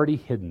 She's already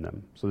hidden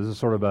them. So this is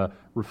sort of a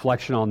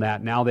reflection on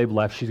that. Now they've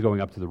left, she's going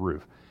up to the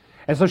roof.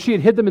 And so she had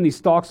hid them in these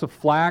stalks of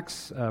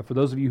flax. For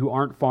those of you who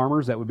aren't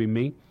farmers, that would be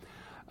me.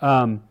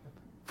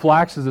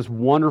 Flax is this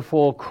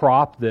wonderful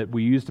crop that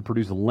we use to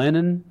produce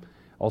linen.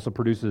 Also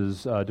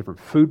produces different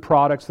food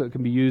products that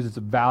can be used. It's a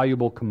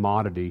valuable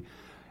commodity.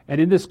 And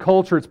in this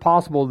culture, it's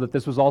possible that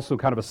this was also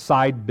kind of a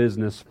side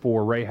business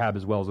for Rahab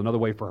as well. As another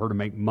way for her to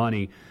make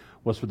money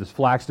was for this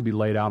flax to be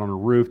laid out on a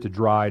roof to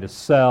dry, to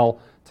sell,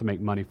 to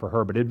make money for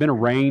her. But it had been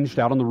arranged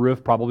out on the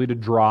roof probably to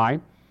dry.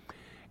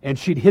 And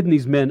she'd hidden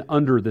these men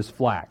under this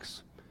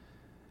flax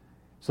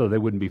so they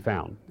wouldn't be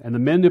found. And the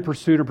men that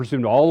pursued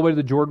her all the way to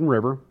the Jordan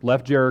River,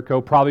 left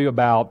Jericho, probably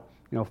about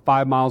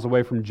 5 miles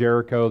away from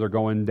Jericho. They're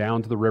going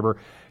down to the river.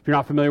 If you're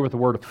not familiar with the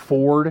word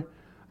ford,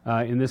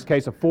 in this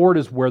case, a ford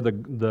is where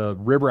the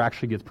river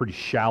actually gets pretty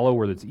shallow,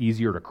 where it's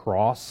easier to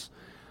cross.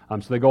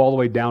 So they go all the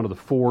way down to the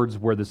fords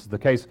where this is the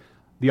case.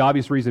 The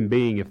obvious reason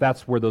being, if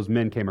that's where those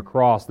men came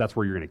across, that's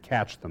where you're going to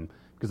catch them,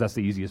 because that's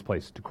the easiest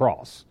place to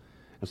cross.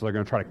 And so they're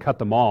going to try to cut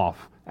them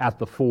off at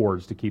the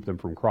fords to keep them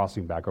from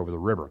crossing back over the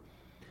river.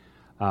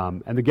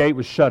 And the gate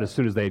was shut as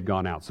soon as they had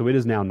gone out. So it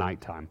is now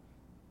nighttime.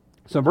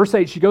 So in verse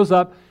 8, she goes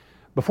up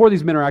before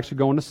these men are actually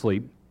going to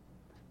sleep,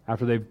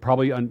 after they've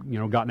probably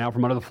gotten out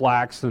from under the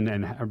flax and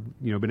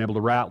been able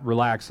to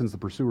relax since the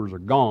pursuers are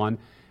gone,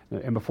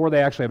 and before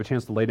they actually have a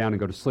chance to lay down and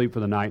go to sleep for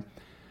the night,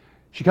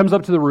 she comes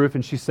up to the roof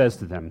and she says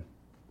to them,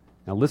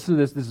 now listen to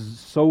this, this is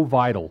so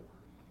vital.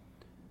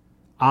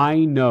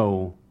 I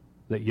know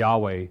that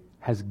Yahweh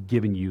has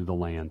given you the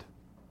land.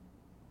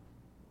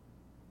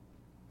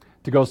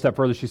 To go a step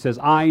further, she says,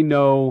 I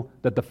know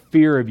that the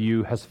fear of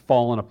you has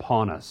fallen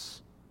upon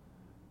us.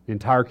 The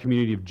entire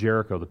community of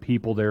Jericho, the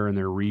people there in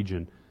their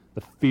region,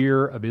 the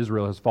fear of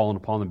Israel has fallen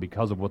upon them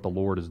because of what the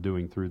Lord is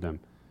doing through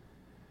them.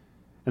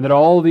 And that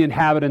all the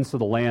inhabitants of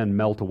the land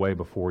melt away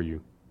before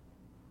you.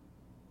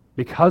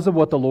 Because of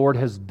what the Lord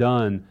has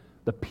done,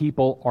 the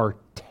people are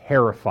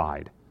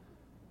terrified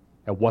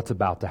at what's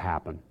about to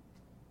happen.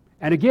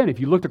 And again, if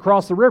you looked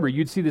across the river,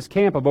 you'd see this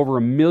camp of over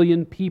 1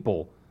 million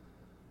people,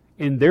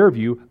 in their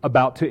view,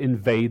 about to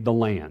invade the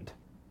land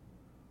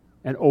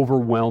and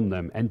overwhelm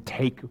them and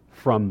take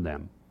from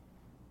them.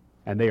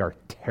 And they are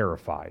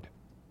terrified.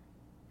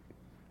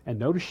 And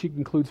notice she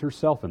includes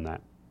herself in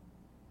that.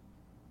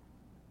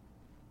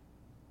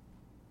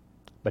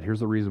 But here's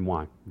the reason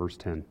why. Verse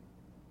 10.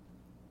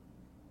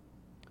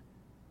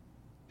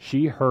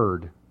 She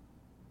heard,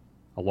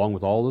 along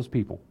with all those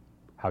people,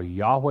 how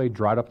Yahweh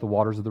dried up the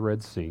waters of the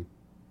Red Sea.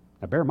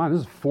 Now bear in mind,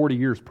 this is 40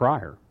 years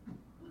prior.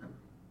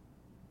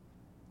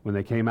 When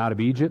they came out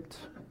of Egypt,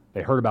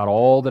 they heard about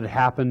all that had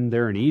happened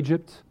there in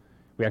Egypt.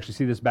 We actually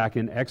see this back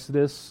in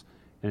Exodus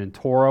and in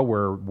Torah,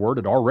 where word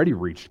had already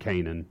reached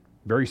Canaan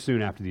very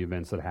soon after the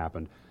events that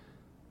happened,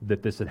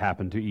 that this had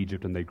happened to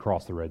Egypt and they'd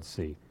crossed the Red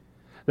Sea.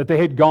 That they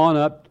had gone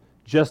up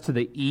just to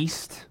the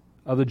east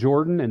of the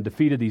Jordan and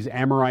defeated these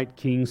Amorite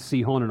kings,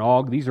 Sihon and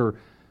Og. These are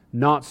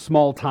not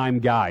small-time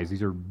guys.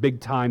 These are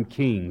big-time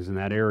kings in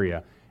that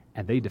area.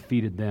 And they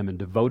defeated them and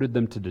devoted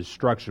them to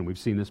destruction. We've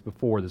seen this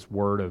before, this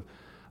word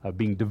of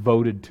being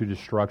devoted to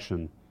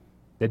destruction.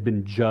 They'd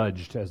been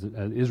judged, as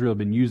Israel had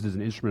been used as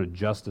an instrument of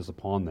justice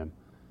upon them.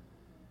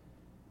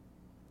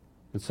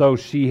 And so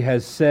she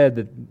has said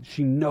that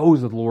she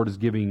knows that the Lord is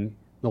giving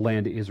the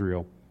land to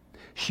Israel.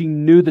 She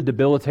knew the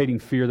debilitating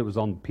fear that was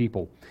on the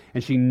people.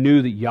 And she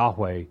knew that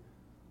Yahweh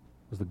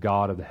was the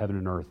God of the heaven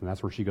and earth. And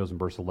that's where she goes in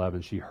verse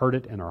 11. She heard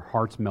it, and her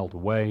hearts melt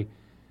away.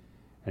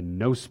 And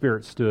no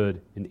spirit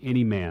stood in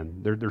any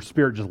man. Their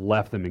spirit just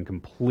left them in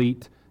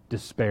complete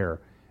despair.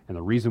 And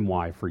the reason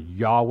why, for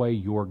Yahweh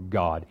your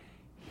God,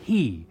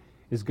 He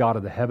is God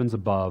of the heavens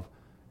above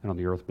and on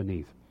the earth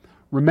beneath.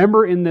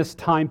 Remember, in this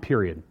time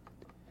period,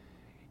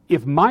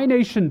 if my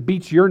nation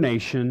beats your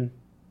nation,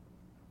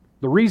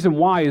 the reason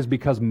why is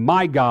because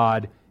my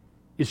God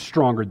is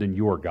stronger than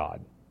your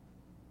God.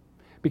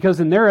 Because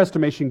in their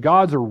estimation,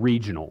 gods are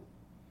regional.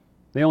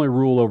 They only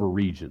rule over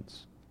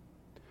regions.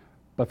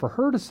 But for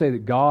her to say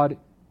that God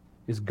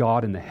is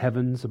God in the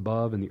heavens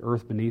above and the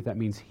earth beneath, that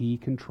means He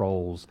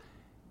controls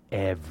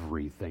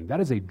everything.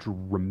 That is a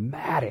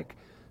dramatic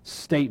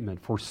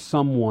statement for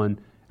someone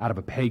out of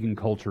a pagan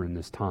culture in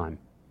this time,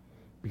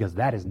 because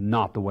that is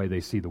not the way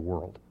they see the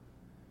world.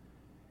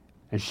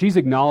 And she's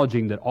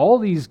acknowledging that all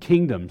these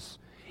kingdoms,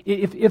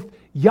 if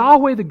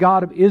Yahweh, the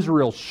God of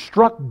Israel,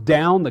 struck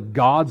down the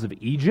gods of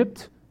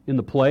Egypt in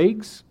the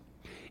plagues,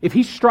 if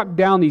He struck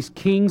down these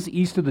kings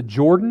east of the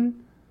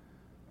Jordan,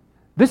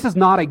 this is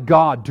not a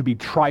God to be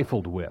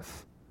trifled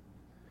with.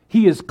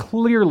 He is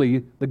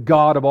clearly the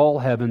God of all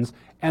heavens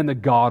and the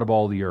God of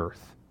all the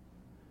earth.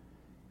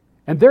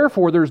 And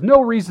therefore, there's no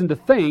reason to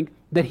think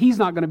that He's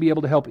not going to be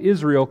able to help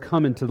Israel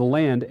come into the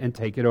land and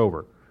take it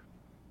over.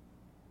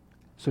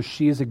 So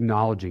she is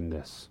acknowledging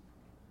this.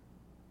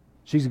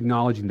 She's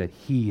acknowledging that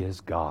He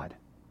is God.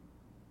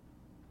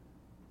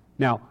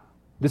 Now,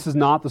 this is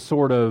not the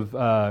sort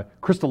of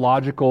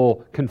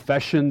Christological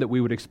confession that we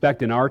would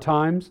expect in our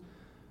times,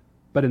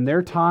 but in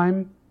their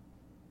time,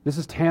 this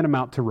is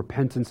tantamount to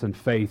repentance and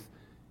faith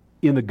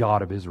in the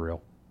God of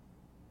Israel.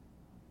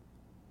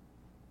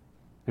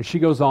 And she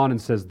goes on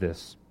and says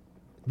this: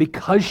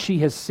 because she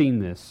has seen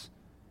this,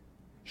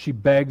 she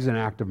begs an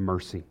act of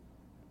mercy.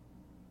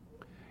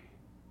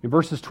 In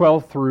verses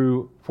 12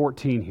 through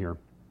 14 here,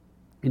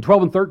 in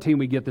 12 and 13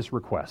 we get this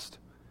request.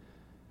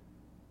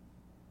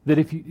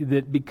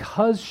 That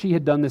because she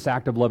had done this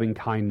act of loving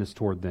kindness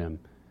toward them,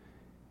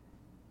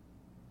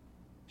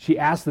 she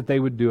asked that they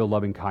would do a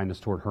loving kindness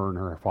toward her and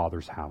her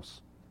father's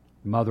house.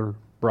 Mother,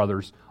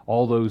 brothers,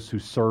 all those who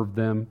served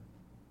them,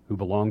 who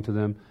belonged to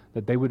them,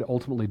 that they would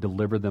ultimately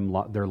deliver them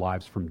their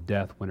lives from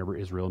death whenever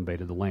Israel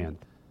invaded the land.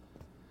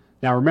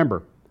 Now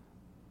remember,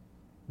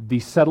 the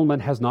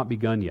settlement has not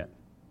begun yet.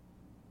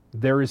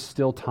 There is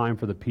still time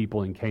for the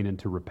people in Canaan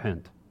to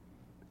repent.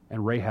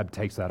 And Rahab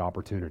takes that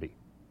opportunity.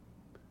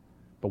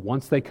 But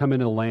once they come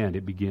into the land,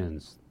 it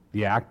begins.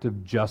 The act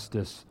of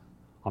justice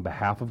on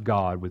behalf of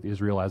God with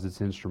Israel as his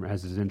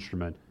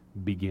instrument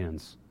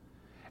begins.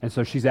 And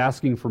so she's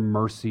asking for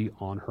mercy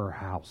on her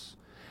house.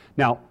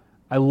 Now,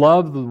 I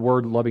love the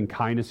word loving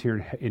kindness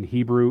here in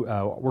Hebrew.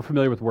 We're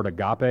familiar with the word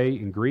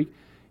agape in Greek.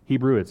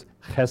 Hebrew, it's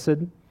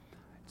chesed.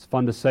 It's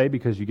fun to say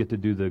because you get to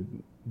do the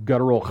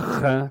guttural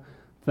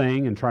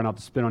thing and try not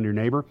to spit on your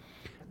neighbor.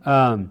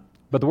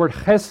 But the word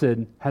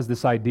chesed has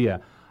this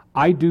idea.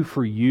 I do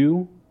for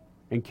you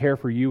and care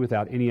for you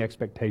without any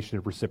expectation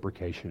of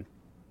reciprocation.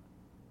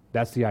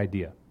 That's the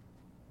idea.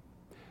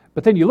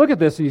 But then you look at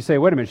this and you say,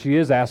 wait a minute, she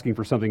is asking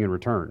for something in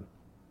return.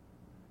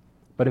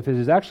 But if it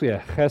is actually a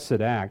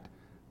chesed act,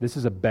 this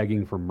is a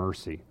begging for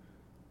mercy.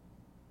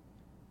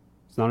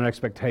 It's not an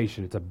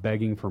expectation, it's a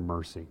begging for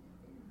mercy.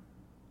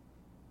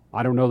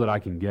 I don't know that I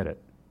can get it,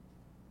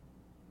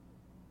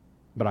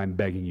 but I'm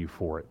begging you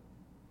for it.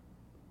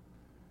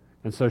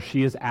 And so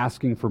she is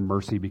asking for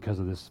mercy because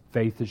of this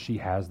faith that she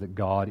has that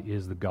God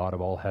is the God of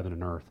all heaven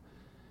and earth.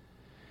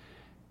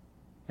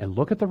 And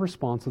look at the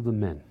response of the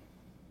men.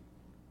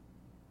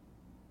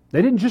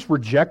 They didn't just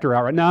reject her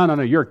outright.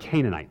 No, you're a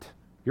Canaanite.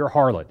 You're a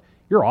harlot.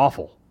 You're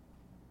awful.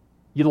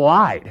 You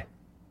lied.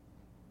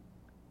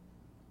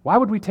 Why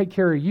would we take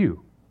care of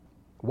you?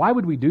 Why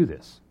would we do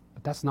this?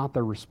 But that's not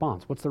their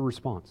response. What's their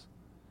response?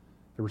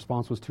 Their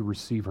response was to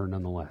receive her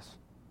nonetheless.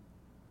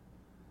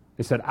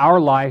 They said, our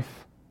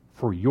life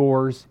for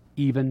yours,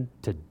 even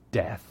to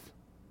death.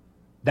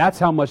 That's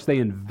how much they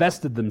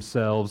invested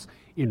themselves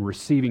in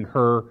receiving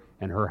her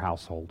and her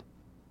household.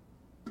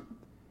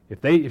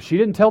 If she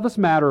didn't tell this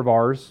matter of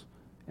ours,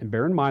 and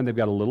bear in mind they've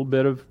got a little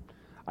bit of,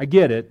 I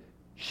get it,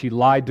 she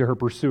lied to her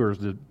pursuers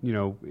to,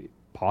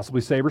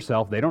 possibly save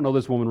herself. They don't know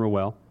this woman real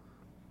well.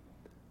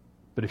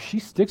 But if she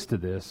sticks to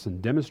this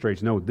and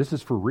demonstrates, no, this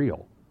is for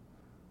real,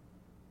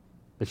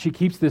 that she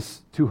keeps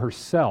this to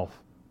herself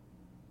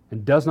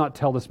and does not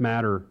tell this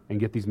matter and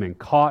get these men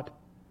caught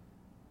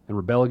and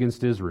rebel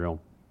against Israel,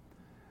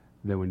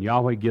 then when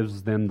Yahweh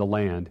gives them the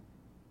land,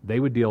 they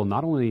would deal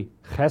not only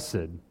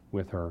chesed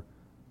with her,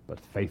 but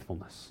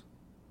faithfulness.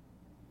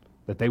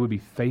 that they would be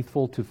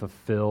faithful to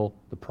fulfill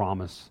the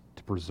promise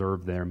to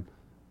preserve them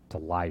to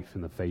life in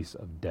the face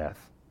of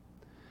death.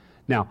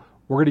 Now,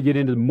 we're going to get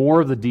into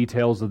more of the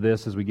details of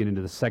this as we get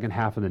into the second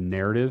half of the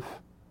narrative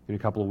in a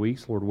couple of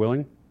weeks, Lord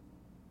willing.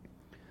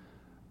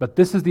 But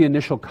this is the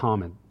initial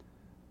comment.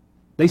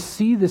 They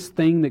see this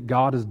thing that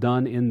God has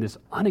done in this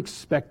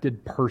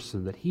unexpected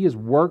person, that He has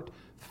worked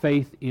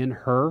faith in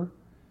her,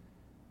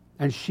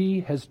 and she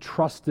has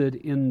trusted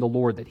in the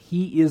Lord, that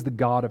He is the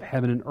God of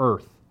heaven and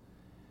earth.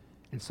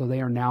 And so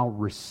they are now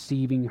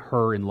receiving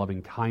her in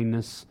loving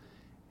kindness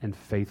and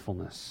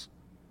faithfulness.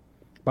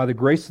 By the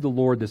grace of the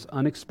Lord, this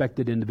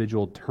unexpected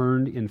individual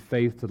turned in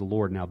faith to the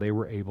Lord. Now they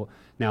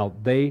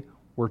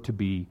were to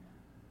be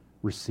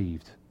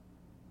received.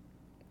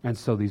 And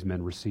so these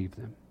men received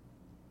them.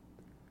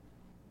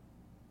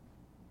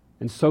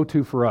 And so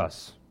too for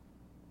us.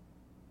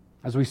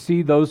 As we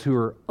see those who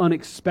are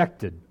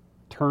unexpected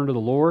turn to the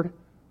Lord,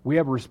 we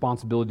have a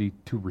responsibility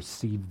to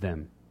receive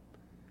them.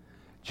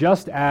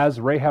 Just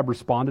as Rahab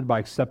responded by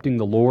accepting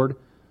the Lord,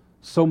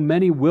 so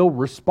many will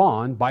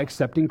respond by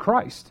accepting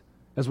Christ.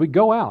 As we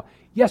go out,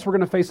 yes, we're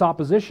going to face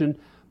opposition,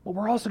 but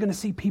we're also going to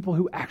see people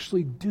who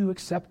actually do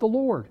accept the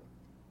Lord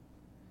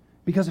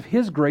because of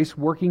His grace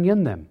working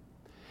in them.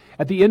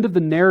 At the end of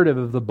the narrative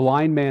of the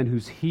blind man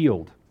who's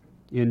healed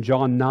in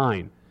John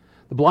 9,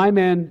 the blind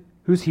man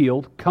who's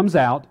healed comes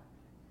out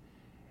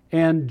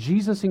and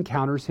Jesus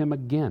encounters him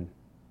again.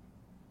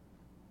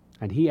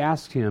 And He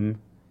asks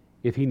him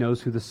if he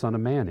knows who the Son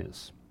of Man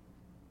is.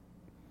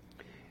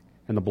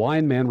 And the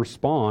blind man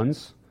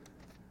responds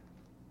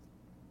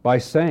by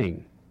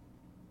saying,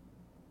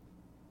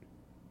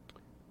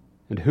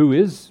 "And who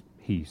is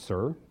He,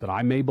 sir, that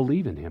I may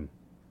believe in Him?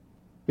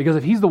 Because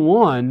if He's the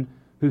one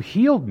who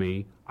healed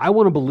me, I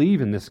want to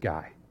believe in this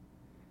guy."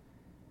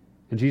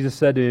 And Jesus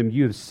said to him,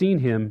 "You have seen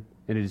Him,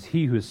 and it is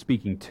He who is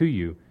speaking to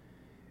you."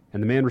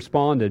 And the man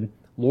responded,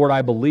 "Lord,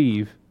 I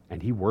believe,"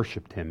 and he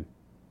worshipped Him.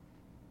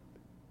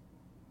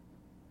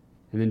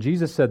 And then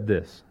Jesus said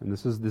this, and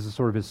this is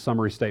sort of His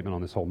summary statement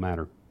on this whole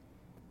matter.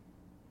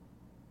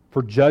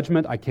 "For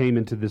judgment I came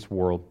into this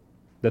world,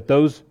 that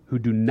those who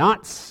do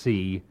not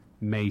see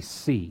may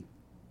see,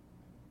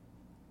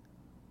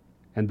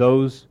 and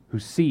those who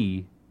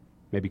see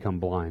may become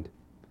blind."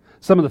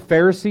 Some of the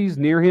Pharisees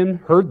near Him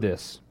heard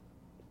these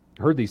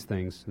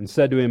things, and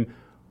said to Him,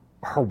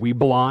 "Are we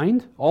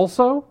blind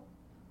also?"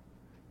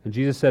 And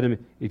Jesus said to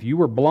him, "If you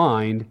were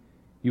blind,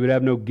 you would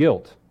have no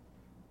guilt.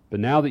 But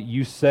now that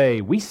you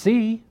say, 'We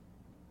see,'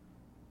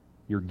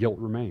 your guilt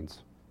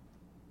remains."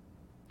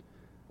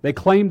 They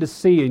claimed to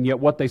see, and yet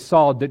what they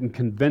saw didn't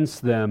convince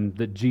them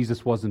that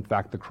Jesus was in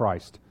fact the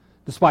Christ.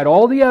 Despite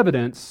all the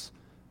evidence,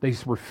 they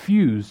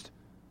refused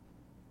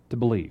to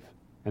believe.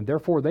 And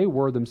therefore they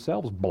were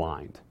themselves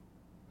blind.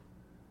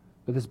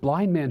 But this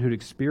blind man who'd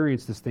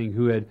experienced this thing,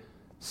 who had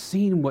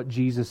seen what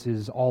Jesus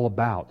is all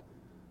about,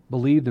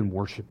 believed and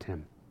worshipped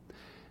Him.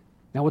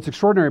 Now what's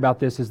extraordinary about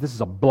this is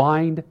a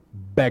blind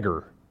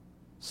beggar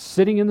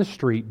sitting in the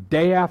street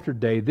day after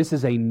day. This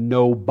is a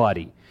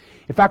nobody.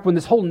 In fact, when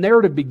this whole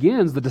narrative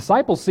begins, the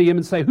disciples see him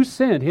and say, "Who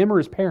sinned, him or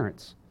his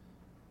parents?"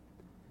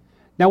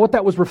 Now what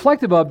that was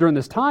reflective of during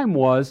this time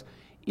was,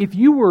 if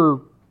you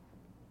were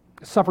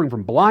suffering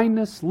from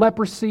blindness,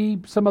 leprosy,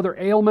 some other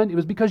ailment, it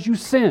was because you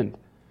sinned.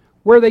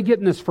 Where are they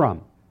getting this from?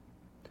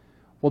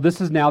 Well,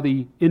 this is now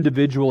the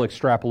individual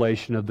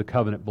extrapolation of the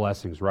covenant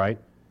blessings, right?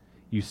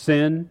 You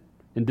sin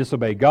and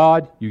disobey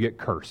God, you get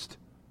cursed.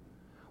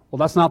 Well,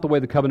 that's not the way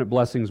the covenant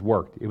blessings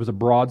worked. It was a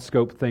broad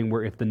scope thing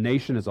where if the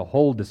nation as a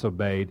whole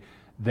disobeyed,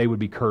 they would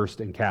be cursed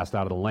and cast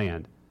out of the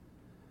land.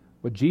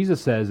 What Jesus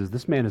says is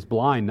this man is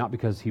blind not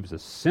because he was a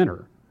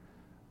sinner,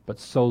 but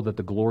so that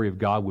the glory of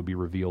God would be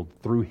revealed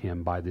through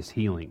him by this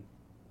healing.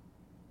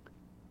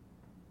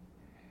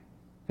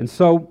 And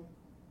so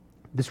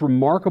this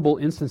remarkable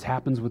instance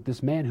happens with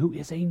this man who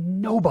is a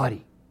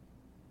nobody.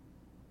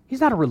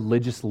 He's not a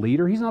religious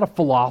leader. He's not a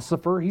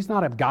philosopher. He's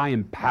not a guy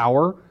in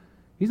power.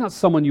 He's not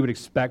someone you would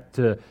expect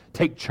to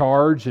take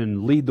charge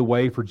and lead the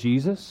way for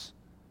Jesus.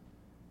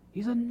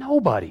 He's a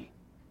nobody,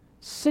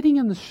 sitting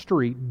in the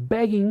street,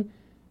 begging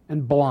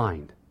and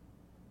blind.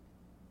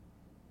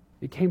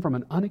 It came from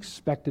an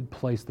unexpected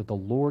place that the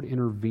Lord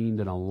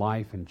intervened in a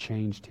life and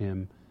changed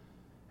him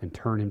and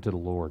turned him to the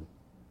Lord.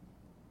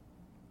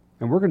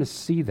 And we're going to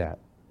see that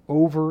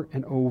over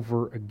and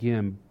over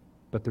again,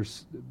 but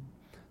there's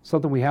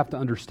something we have to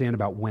understand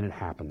about when it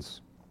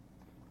happens.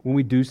 When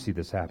we do see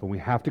this happen, we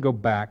have to go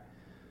back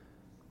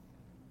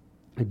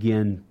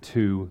again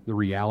to the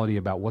reality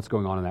about what's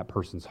going on in that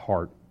person's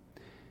heart.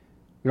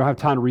 We don't have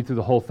time to read through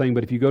the whole thing,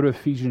 but if you go to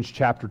Ephesians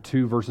chapter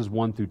 2, verses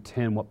 1 through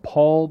 10, what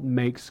Paul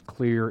makes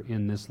clear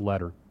in this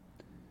letter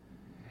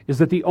is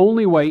that the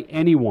only way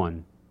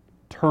anyone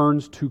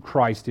turns to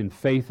Christ in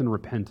faith and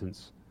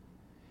repentance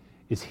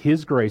is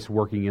His grace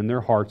working in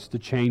their hearts to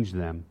change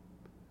them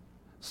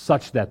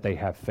such that they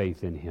have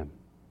faith in Him.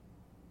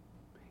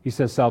 He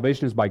says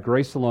salvation is by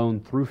grace alone,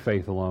 through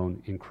faith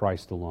alone, in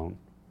Christ alone.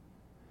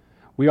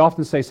 We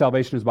often say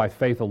salvation is by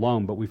faith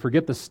alone, but we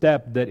forget the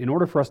step that in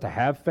order for us to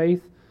have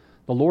faith,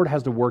 The Lord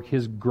has to work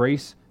His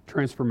grace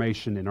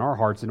transformation in our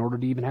hearts in order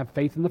to even have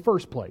faith in the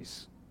first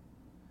place.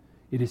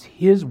 It is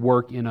His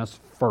work in us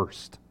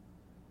first.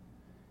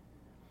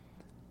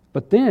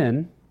 But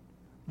then,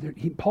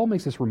 Paul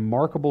makes this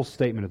remarkable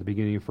statement at the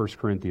beginning of 1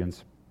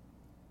 Corinthians.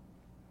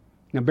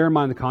 Now bear in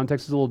mind the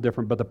context is a little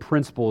different, but the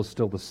principle is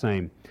still the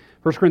same.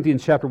 1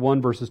 Corinthians chapter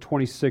 1, verses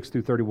 26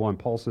 through 31,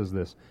 Paul says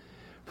this,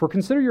 "For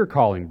consider your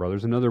calling,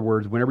 brothers," in other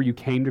words, whenever you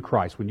came to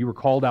Christ, when you were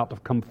called out to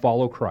come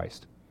follow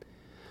Christ.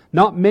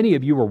 "Not many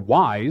of you were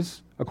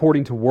wise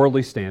according to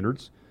worldly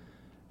standards.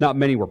 Not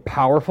many were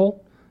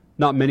powerful.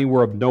 Not many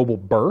were of noble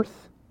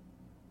birth.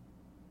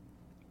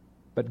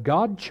 But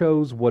God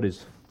chose what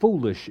is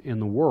foolish in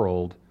the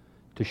world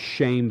to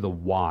shame the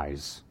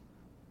wise."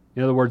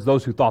 In other words,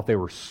 those who thought they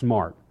were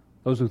smart,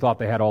 those who thought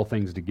they had all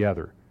things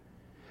together.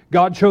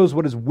 God chose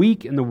what is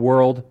weak in the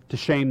world to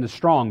shame the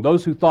strong.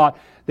 Those who thought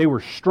they were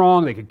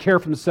strong, they could care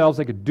for themselves,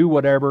 they could do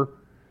whatever,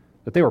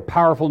 that they were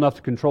powerful enough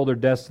to control their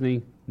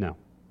destiny. No.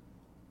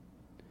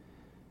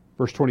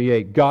 Verse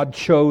 28, "God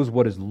chose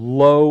what is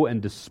low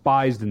and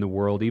despised in the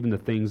world, even the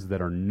things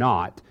that are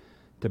not,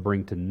 to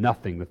bring to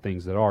nothing the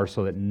things that are,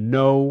 so that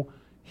no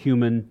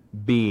human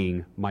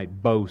being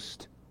might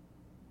boast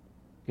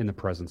in the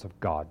presence of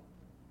God."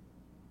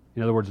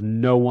 In other words,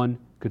 no one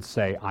could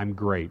say, "I'm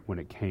great," when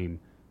it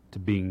came to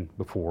being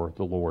before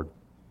the Lord.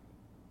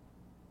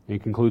 And he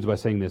concludes by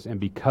saying this, "And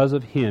because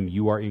of Him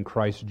you are in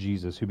Christ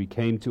Jesus, who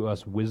became to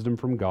us wisdom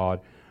from God,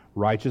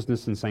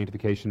 righteousness and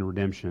sanctification and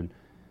redemption,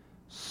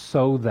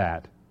 so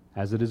that,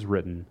 as it is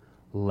written,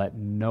 let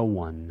no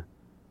one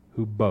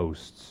who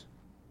boasts,"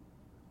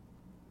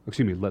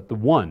 let the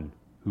one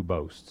who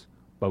boasts,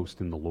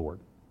 boast in the Lord.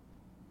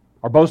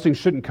 Our boasting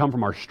shouldn't come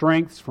from our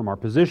strengths, from our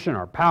position,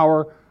 our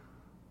power.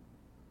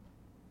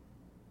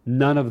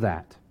 None of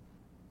that.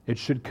 It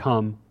should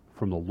come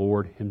from the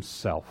Lord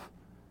Himself.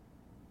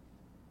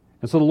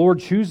 And so the Lord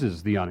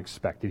chooses the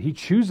unexpected. He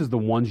chooses the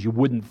ones you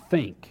wouldn't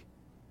think.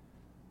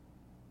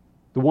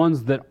 The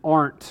ones that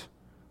aren't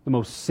the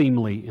most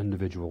seemly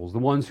individuals, the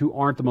ones who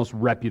aren't the most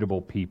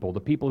reputable people, the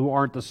people who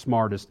aren't the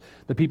smartest,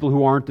 the people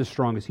who aren't the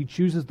strongest. He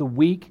chooses the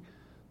weak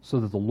so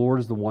that the Lord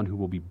is the one who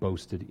will be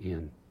boasted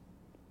in.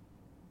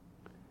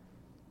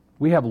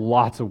 We have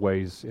lots of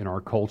ways in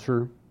our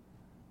culture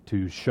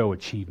to show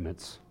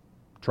achievements.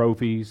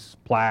 Trophies,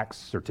 plaques,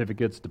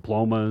 certificates,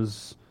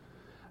 diplomas,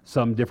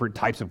 some different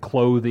types of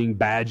clothing,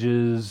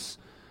 badges.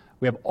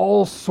 We have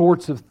all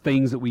sorts of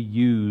things that we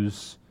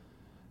use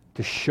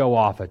to show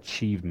off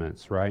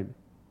achievements, right?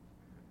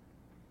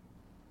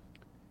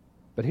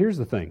 But here's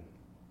the thing.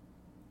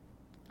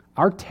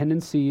 Our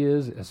tendency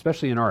is,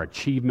 especially in our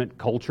achievement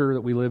culture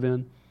that we live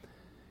in,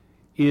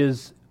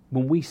 is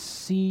when we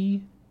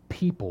see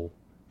people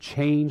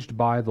changed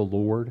by the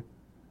Lord,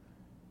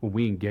 when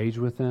we engage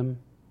with them,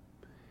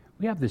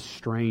 we have this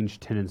strange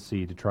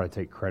tendency to try to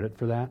take credit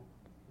for that.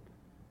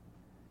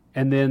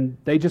 And then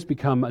they just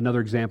become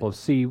another example of,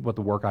 see what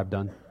the work I've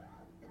done.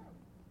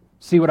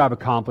 See what I've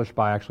accomplished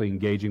by actually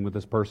engaging with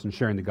this person,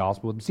 sharing the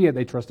gospel with them. See how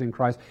they trusted in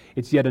Christ.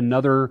 It's yet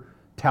another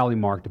tally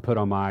mark to put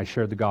on my, I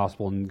shared the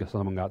gospel and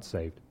someone got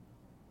saved.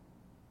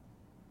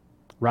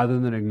 Rather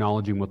than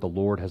acknowledging what the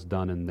Lord has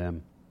done in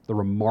them, the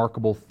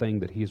remarkable thing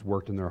that He has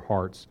worked in their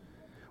hearts,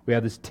 we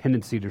have this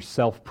tendency to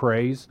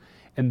self-praise.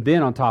 And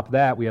then on top of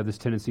that, we have this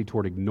tendency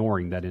toward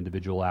ignoring that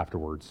individual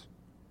afterwards,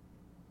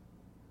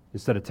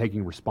 instead of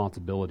taking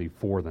responsibility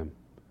for them.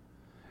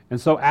 And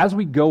so as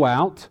we go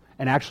out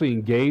and actually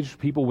engage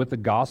people with the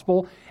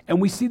gospel,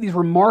 and we see these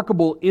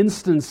remarkable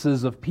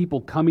instances of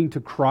people coming to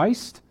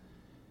Christ,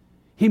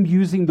 Him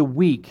using the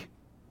weak,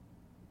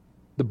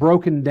 the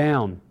broken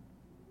down,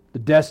 the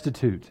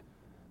destitute,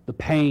 the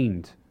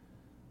pained,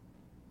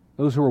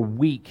 those who are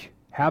weak,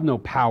 have no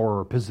power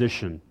or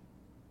position.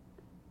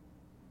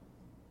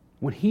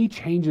 When He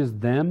changes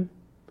them,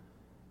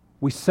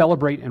 we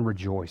celebrate and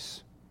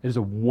rejoice. It is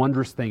a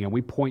wondrous thing, and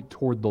we point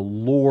toward the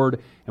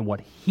Lord and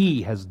what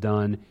He has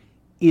done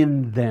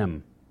in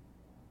them.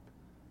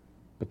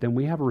 But then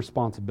we have a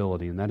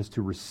responsibility, and that is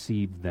to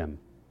receive them.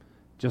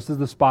 Just as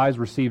the spies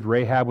received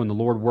Rahab when the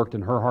Lord worked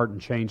in her heart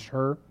and changed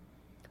her,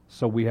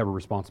 so we have a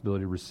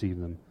responsibility to receive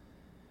them.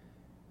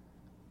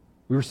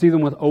 We receive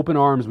them with open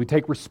arms. We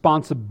take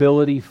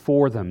responsibility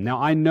for them. Now,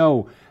 I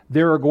know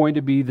there are going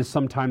to be the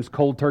sometimes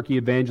cold turkey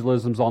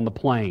evangelisms on the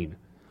plane.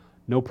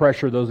 No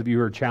pressure, those of you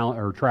who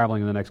are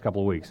traveling in the next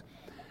couple of weeks.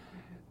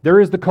 There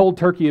is the cold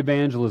turkey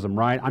evangelism,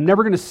 right? I'm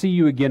never going to see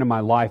you again in my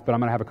life, but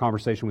I'm going to have a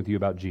conversation with you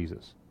about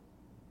Jesus.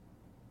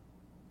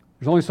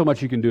 There's only so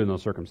much you can do in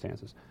those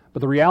circumstances.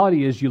 But the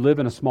reality is you live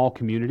in a small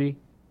community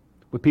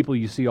with people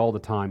you see all the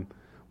time,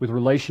 with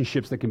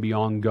relationships that can be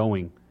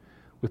ongoing,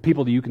 with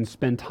people that you can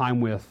spend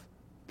time with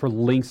for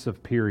lengths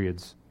of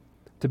periods,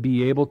 to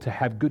be able to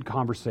have good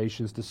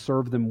conversations, to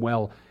serve them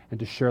well, and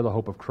to share the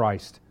hope of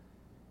Christ.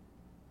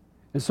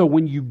 And so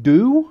when you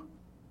do,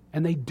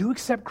 and they do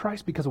accept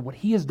Christ because of what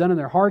He has done in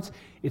their hearts,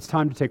 it's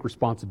time to take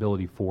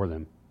responsibility for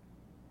them,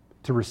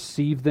 to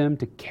receive them,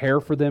 to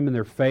care for them in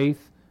their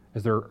faith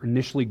as they're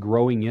initially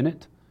growing in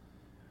it.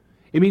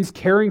 It means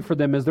caring for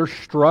them as they're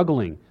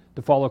struggling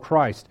to follow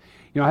Christ.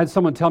 I had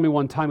someone tell me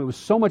one time it was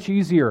so much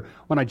easier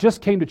when I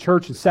just came to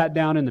church and sat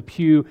down in the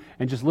pew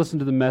and just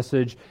listened to the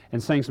message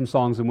and sang some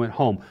songs and went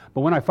home.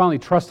 But when I finally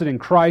trusted in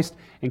Christ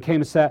and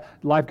came and sat,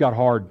 life got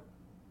hard.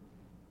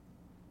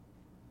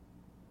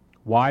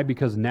 Why?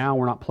 Because now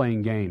we're not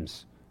playing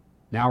games.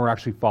 Now we're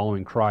actually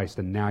following Christ,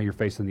 and now you're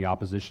facing the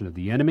opposition of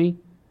the enemy,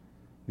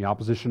 the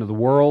opposition of the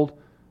world,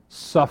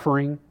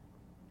 suffering.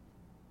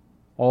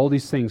 All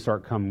these things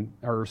start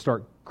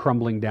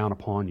crumbling down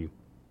upon you.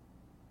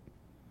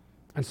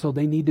 And so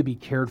they need to be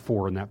cared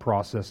for in that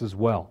process as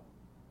well.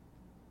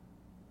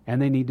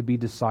 And they need to be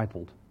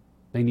discipled.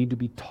 They need to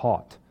be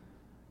taught.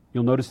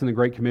 You'll notice in the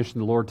Great Commission,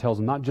 the Lord tells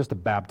them not just to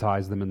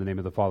baptize them in the name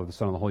of the Father, the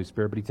Son, and the Holy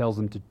Spirit, but He tells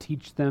them to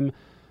teach them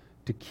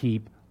to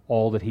keep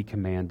all that He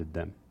commanded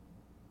them.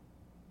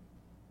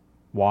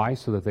 Why?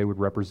 So that they would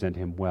represent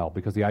Him well.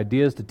 Because the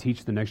idea is to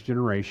teach the next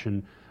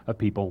generation of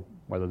people,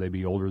 whether they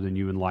be older than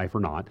you in life or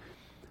not,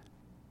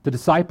 to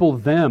disciple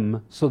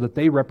them so that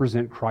they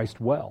represent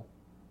Christ well.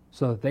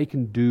 So that they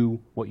can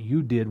do what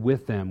you did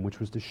with them, which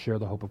was to share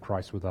the hope of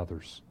Christ with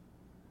others.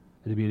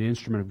 And to be an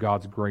instrument of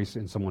God's grace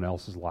in someone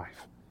else's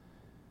life.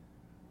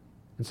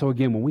 And so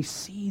again, when we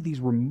see these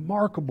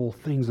remarkable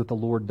things that the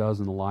Lord does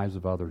in the lives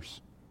of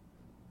others,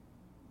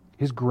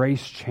 His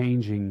grace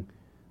changing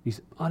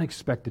these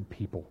unexpected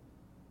people.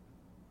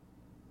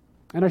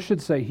 And I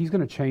should say, He's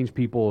going to change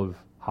people of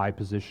high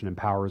position and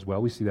power as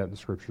well. We see that in the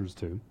Scriptures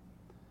too.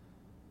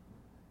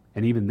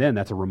 And even then,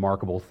 that's a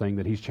remarkable thing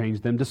that He's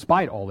changed them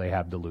despite all they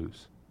have to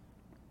lose.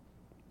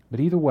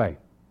 But either way,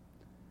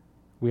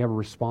 we have a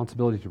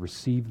responsibility to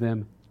receive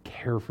them,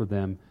 care for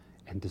them,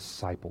 and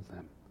disciple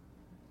them.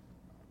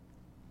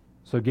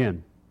 So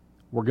again,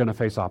 we're going to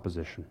face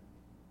opposition.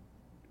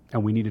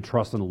 And we need to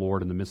trust in the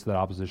Lord in the midst of that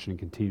opposition and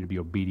continue to be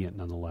obedient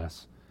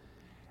nonetheless.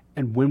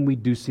 And when we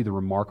do see the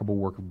remarkable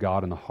work of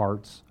God in the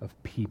hearts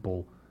of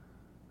people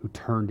who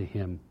turn to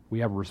Him, we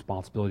have a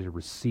responsibility to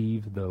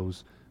receive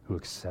those who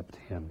accept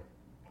Him.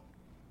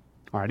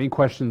 All right, any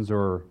questions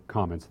or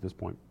comments at this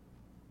point?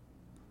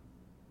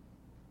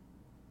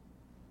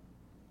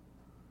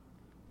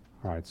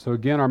 All right, so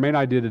again, our main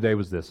idea today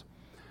was this: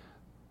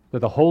 that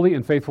the holy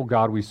and faithful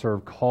God we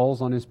serve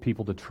calls on His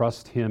people to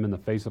trust Him in the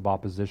face of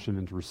opposition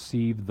and to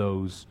receive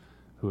those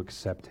who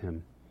accept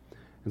Him.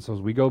 And so as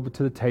we go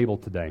to the table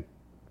today,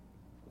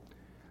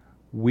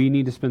 we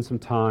need to spend some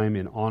time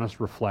in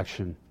honest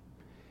reflection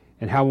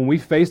and how when we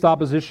faced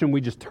opposition, we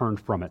just turned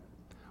from it.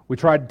 We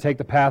tried to take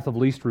the path of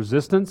least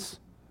resistance,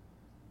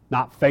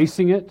 not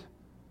facing it,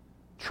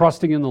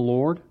 trusting in the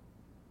Lord,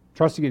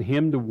 trusting in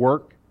Him to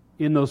work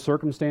in those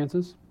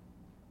circumstances,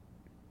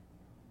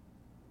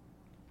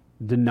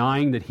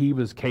 denying that He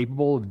was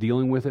capable of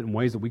dealing with it in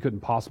ways that we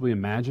couldn't possibly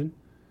imagine.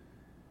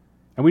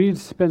 And we need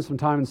to spend some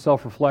time in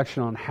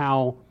self-reflection on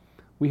how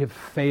we have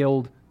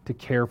failed to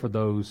care for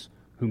those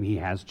whom He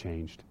has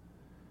changed.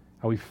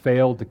 How we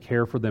failed to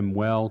care for them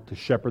well, to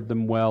shepherd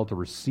them well, to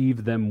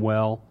receive them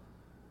well,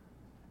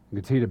 and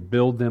continue to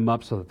build them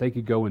up so that they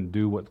could go and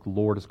do what the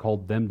Lord has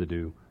called them to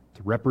do,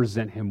 to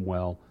represent Him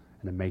well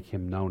and to make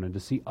Him known and to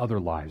see other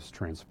lives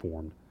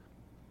transformed.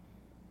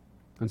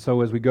 And so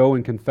as we go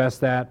and confess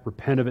that,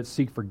 repent of it,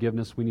 seek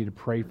forgiveness, we need to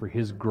pray for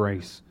His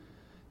grace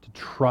to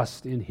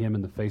trust in Him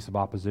in the face of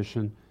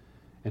opposition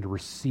and to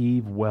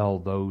receive well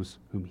those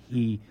whom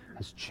He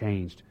has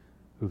changed,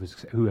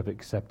 who have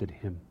accepted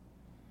Him.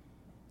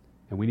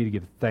 And we need to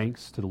give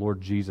thanks to the Lord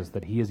Jesus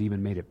that He has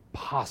even made it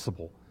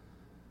possible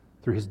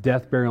through His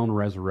death, burial, and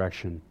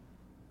resurrection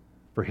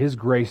for His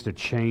grace to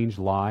change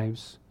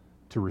lives,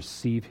 to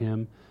receive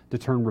Him, to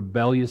turn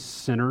rebellious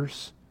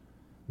sinners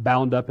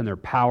bound up in their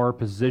power,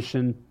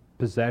 position,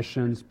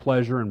 possessions,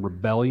 pleasure, and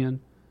rebellion,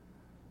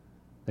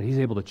 that He's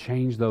able to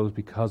change those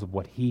because of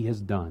what He has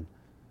done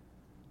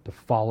to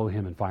follow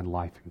Him and find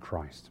life in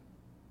Christ.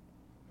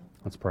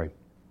 Let's pray.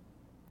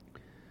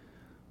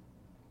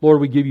 Lord,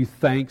 we give You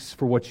thanks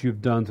for what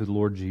You've done through the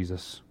Lord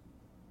Jesus,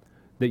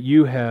 that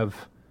You have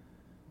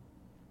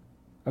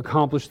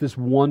accomplished this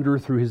wonder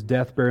through His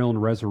death, burial,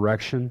 and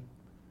resurrection,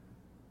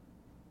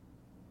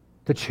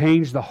 to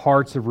change the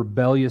hearts of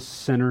rebellious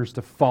sinners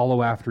to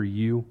follow after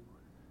You.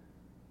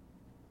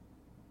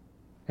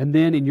 And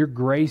then in Your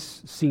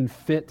grace, seen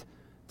fit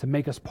to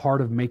make us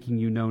part of making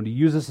You known, to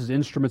use us as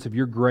instruments of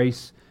Your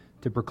grace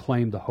to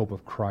proclaim the hope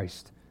of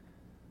Christ,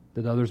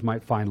 that others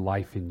might find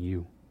life in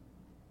You.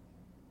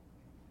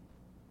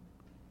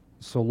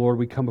 So, Lord,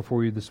 we come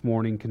before You this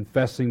morning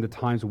confessing the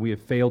times when we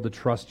have failed to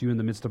trust You in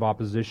the midst of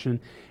opposition,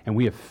 and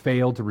we have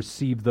failed to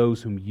receive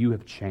those whom You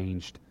have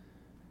changed,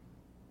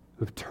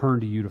 who have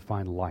turned to You to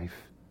find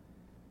life.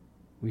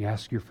 We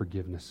ask Your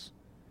forgiveness.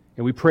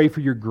 And we pray for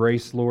Your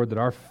grace, Lord, that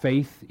our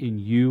faith in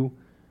You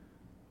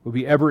will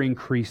be ever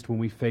increased when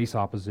we face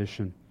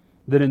opposition.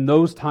 That in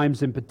those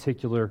times in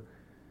particular,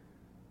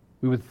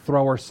 we would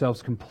throw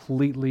ourselves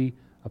completely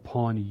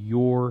upon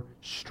Your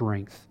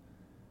strength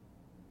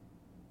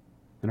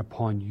and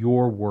upon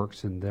Your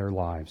works in their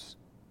lives.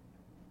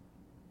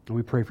 And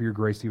we pray for Your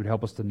grace that You would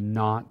help us to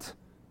not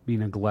be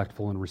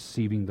neglectful in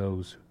receiving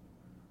those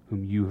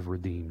whom You have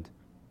redeemed.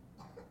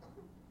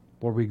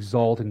 Lord, we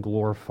exalt and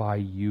glorify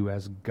you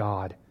as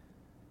God.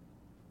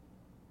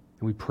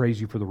 And we praise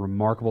you for the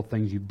remarkable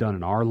things you've done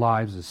in our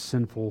lives as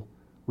sinful,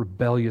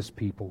 rebellious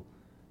people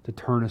to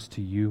turn us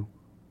to you.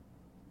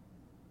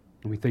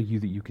 And we thank you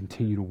that you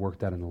continue to work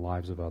that in the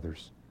lives of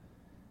others.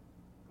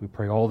 We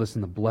pray all this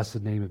in the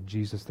blessed name of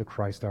Jesus the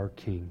Christ, our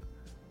King,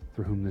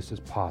 through whom this is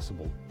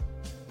possible.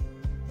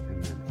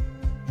 Amen.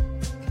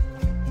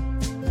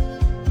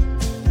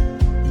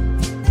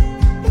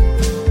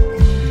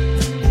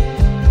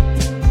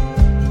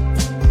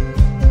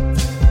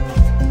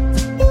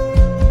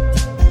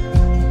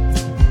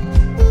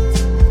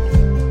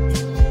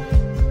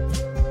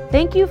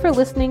 Thank you for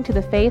listening to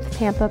the Faith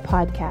Pampa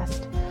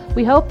podcast.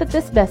 We hope that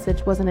this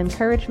message was an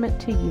encouragement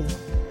to you.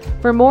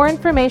 For more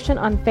information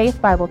on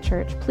Faith Bible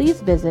Church, please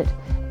visit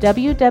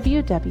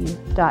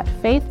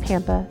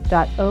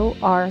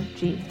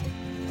www.faithpampa.org.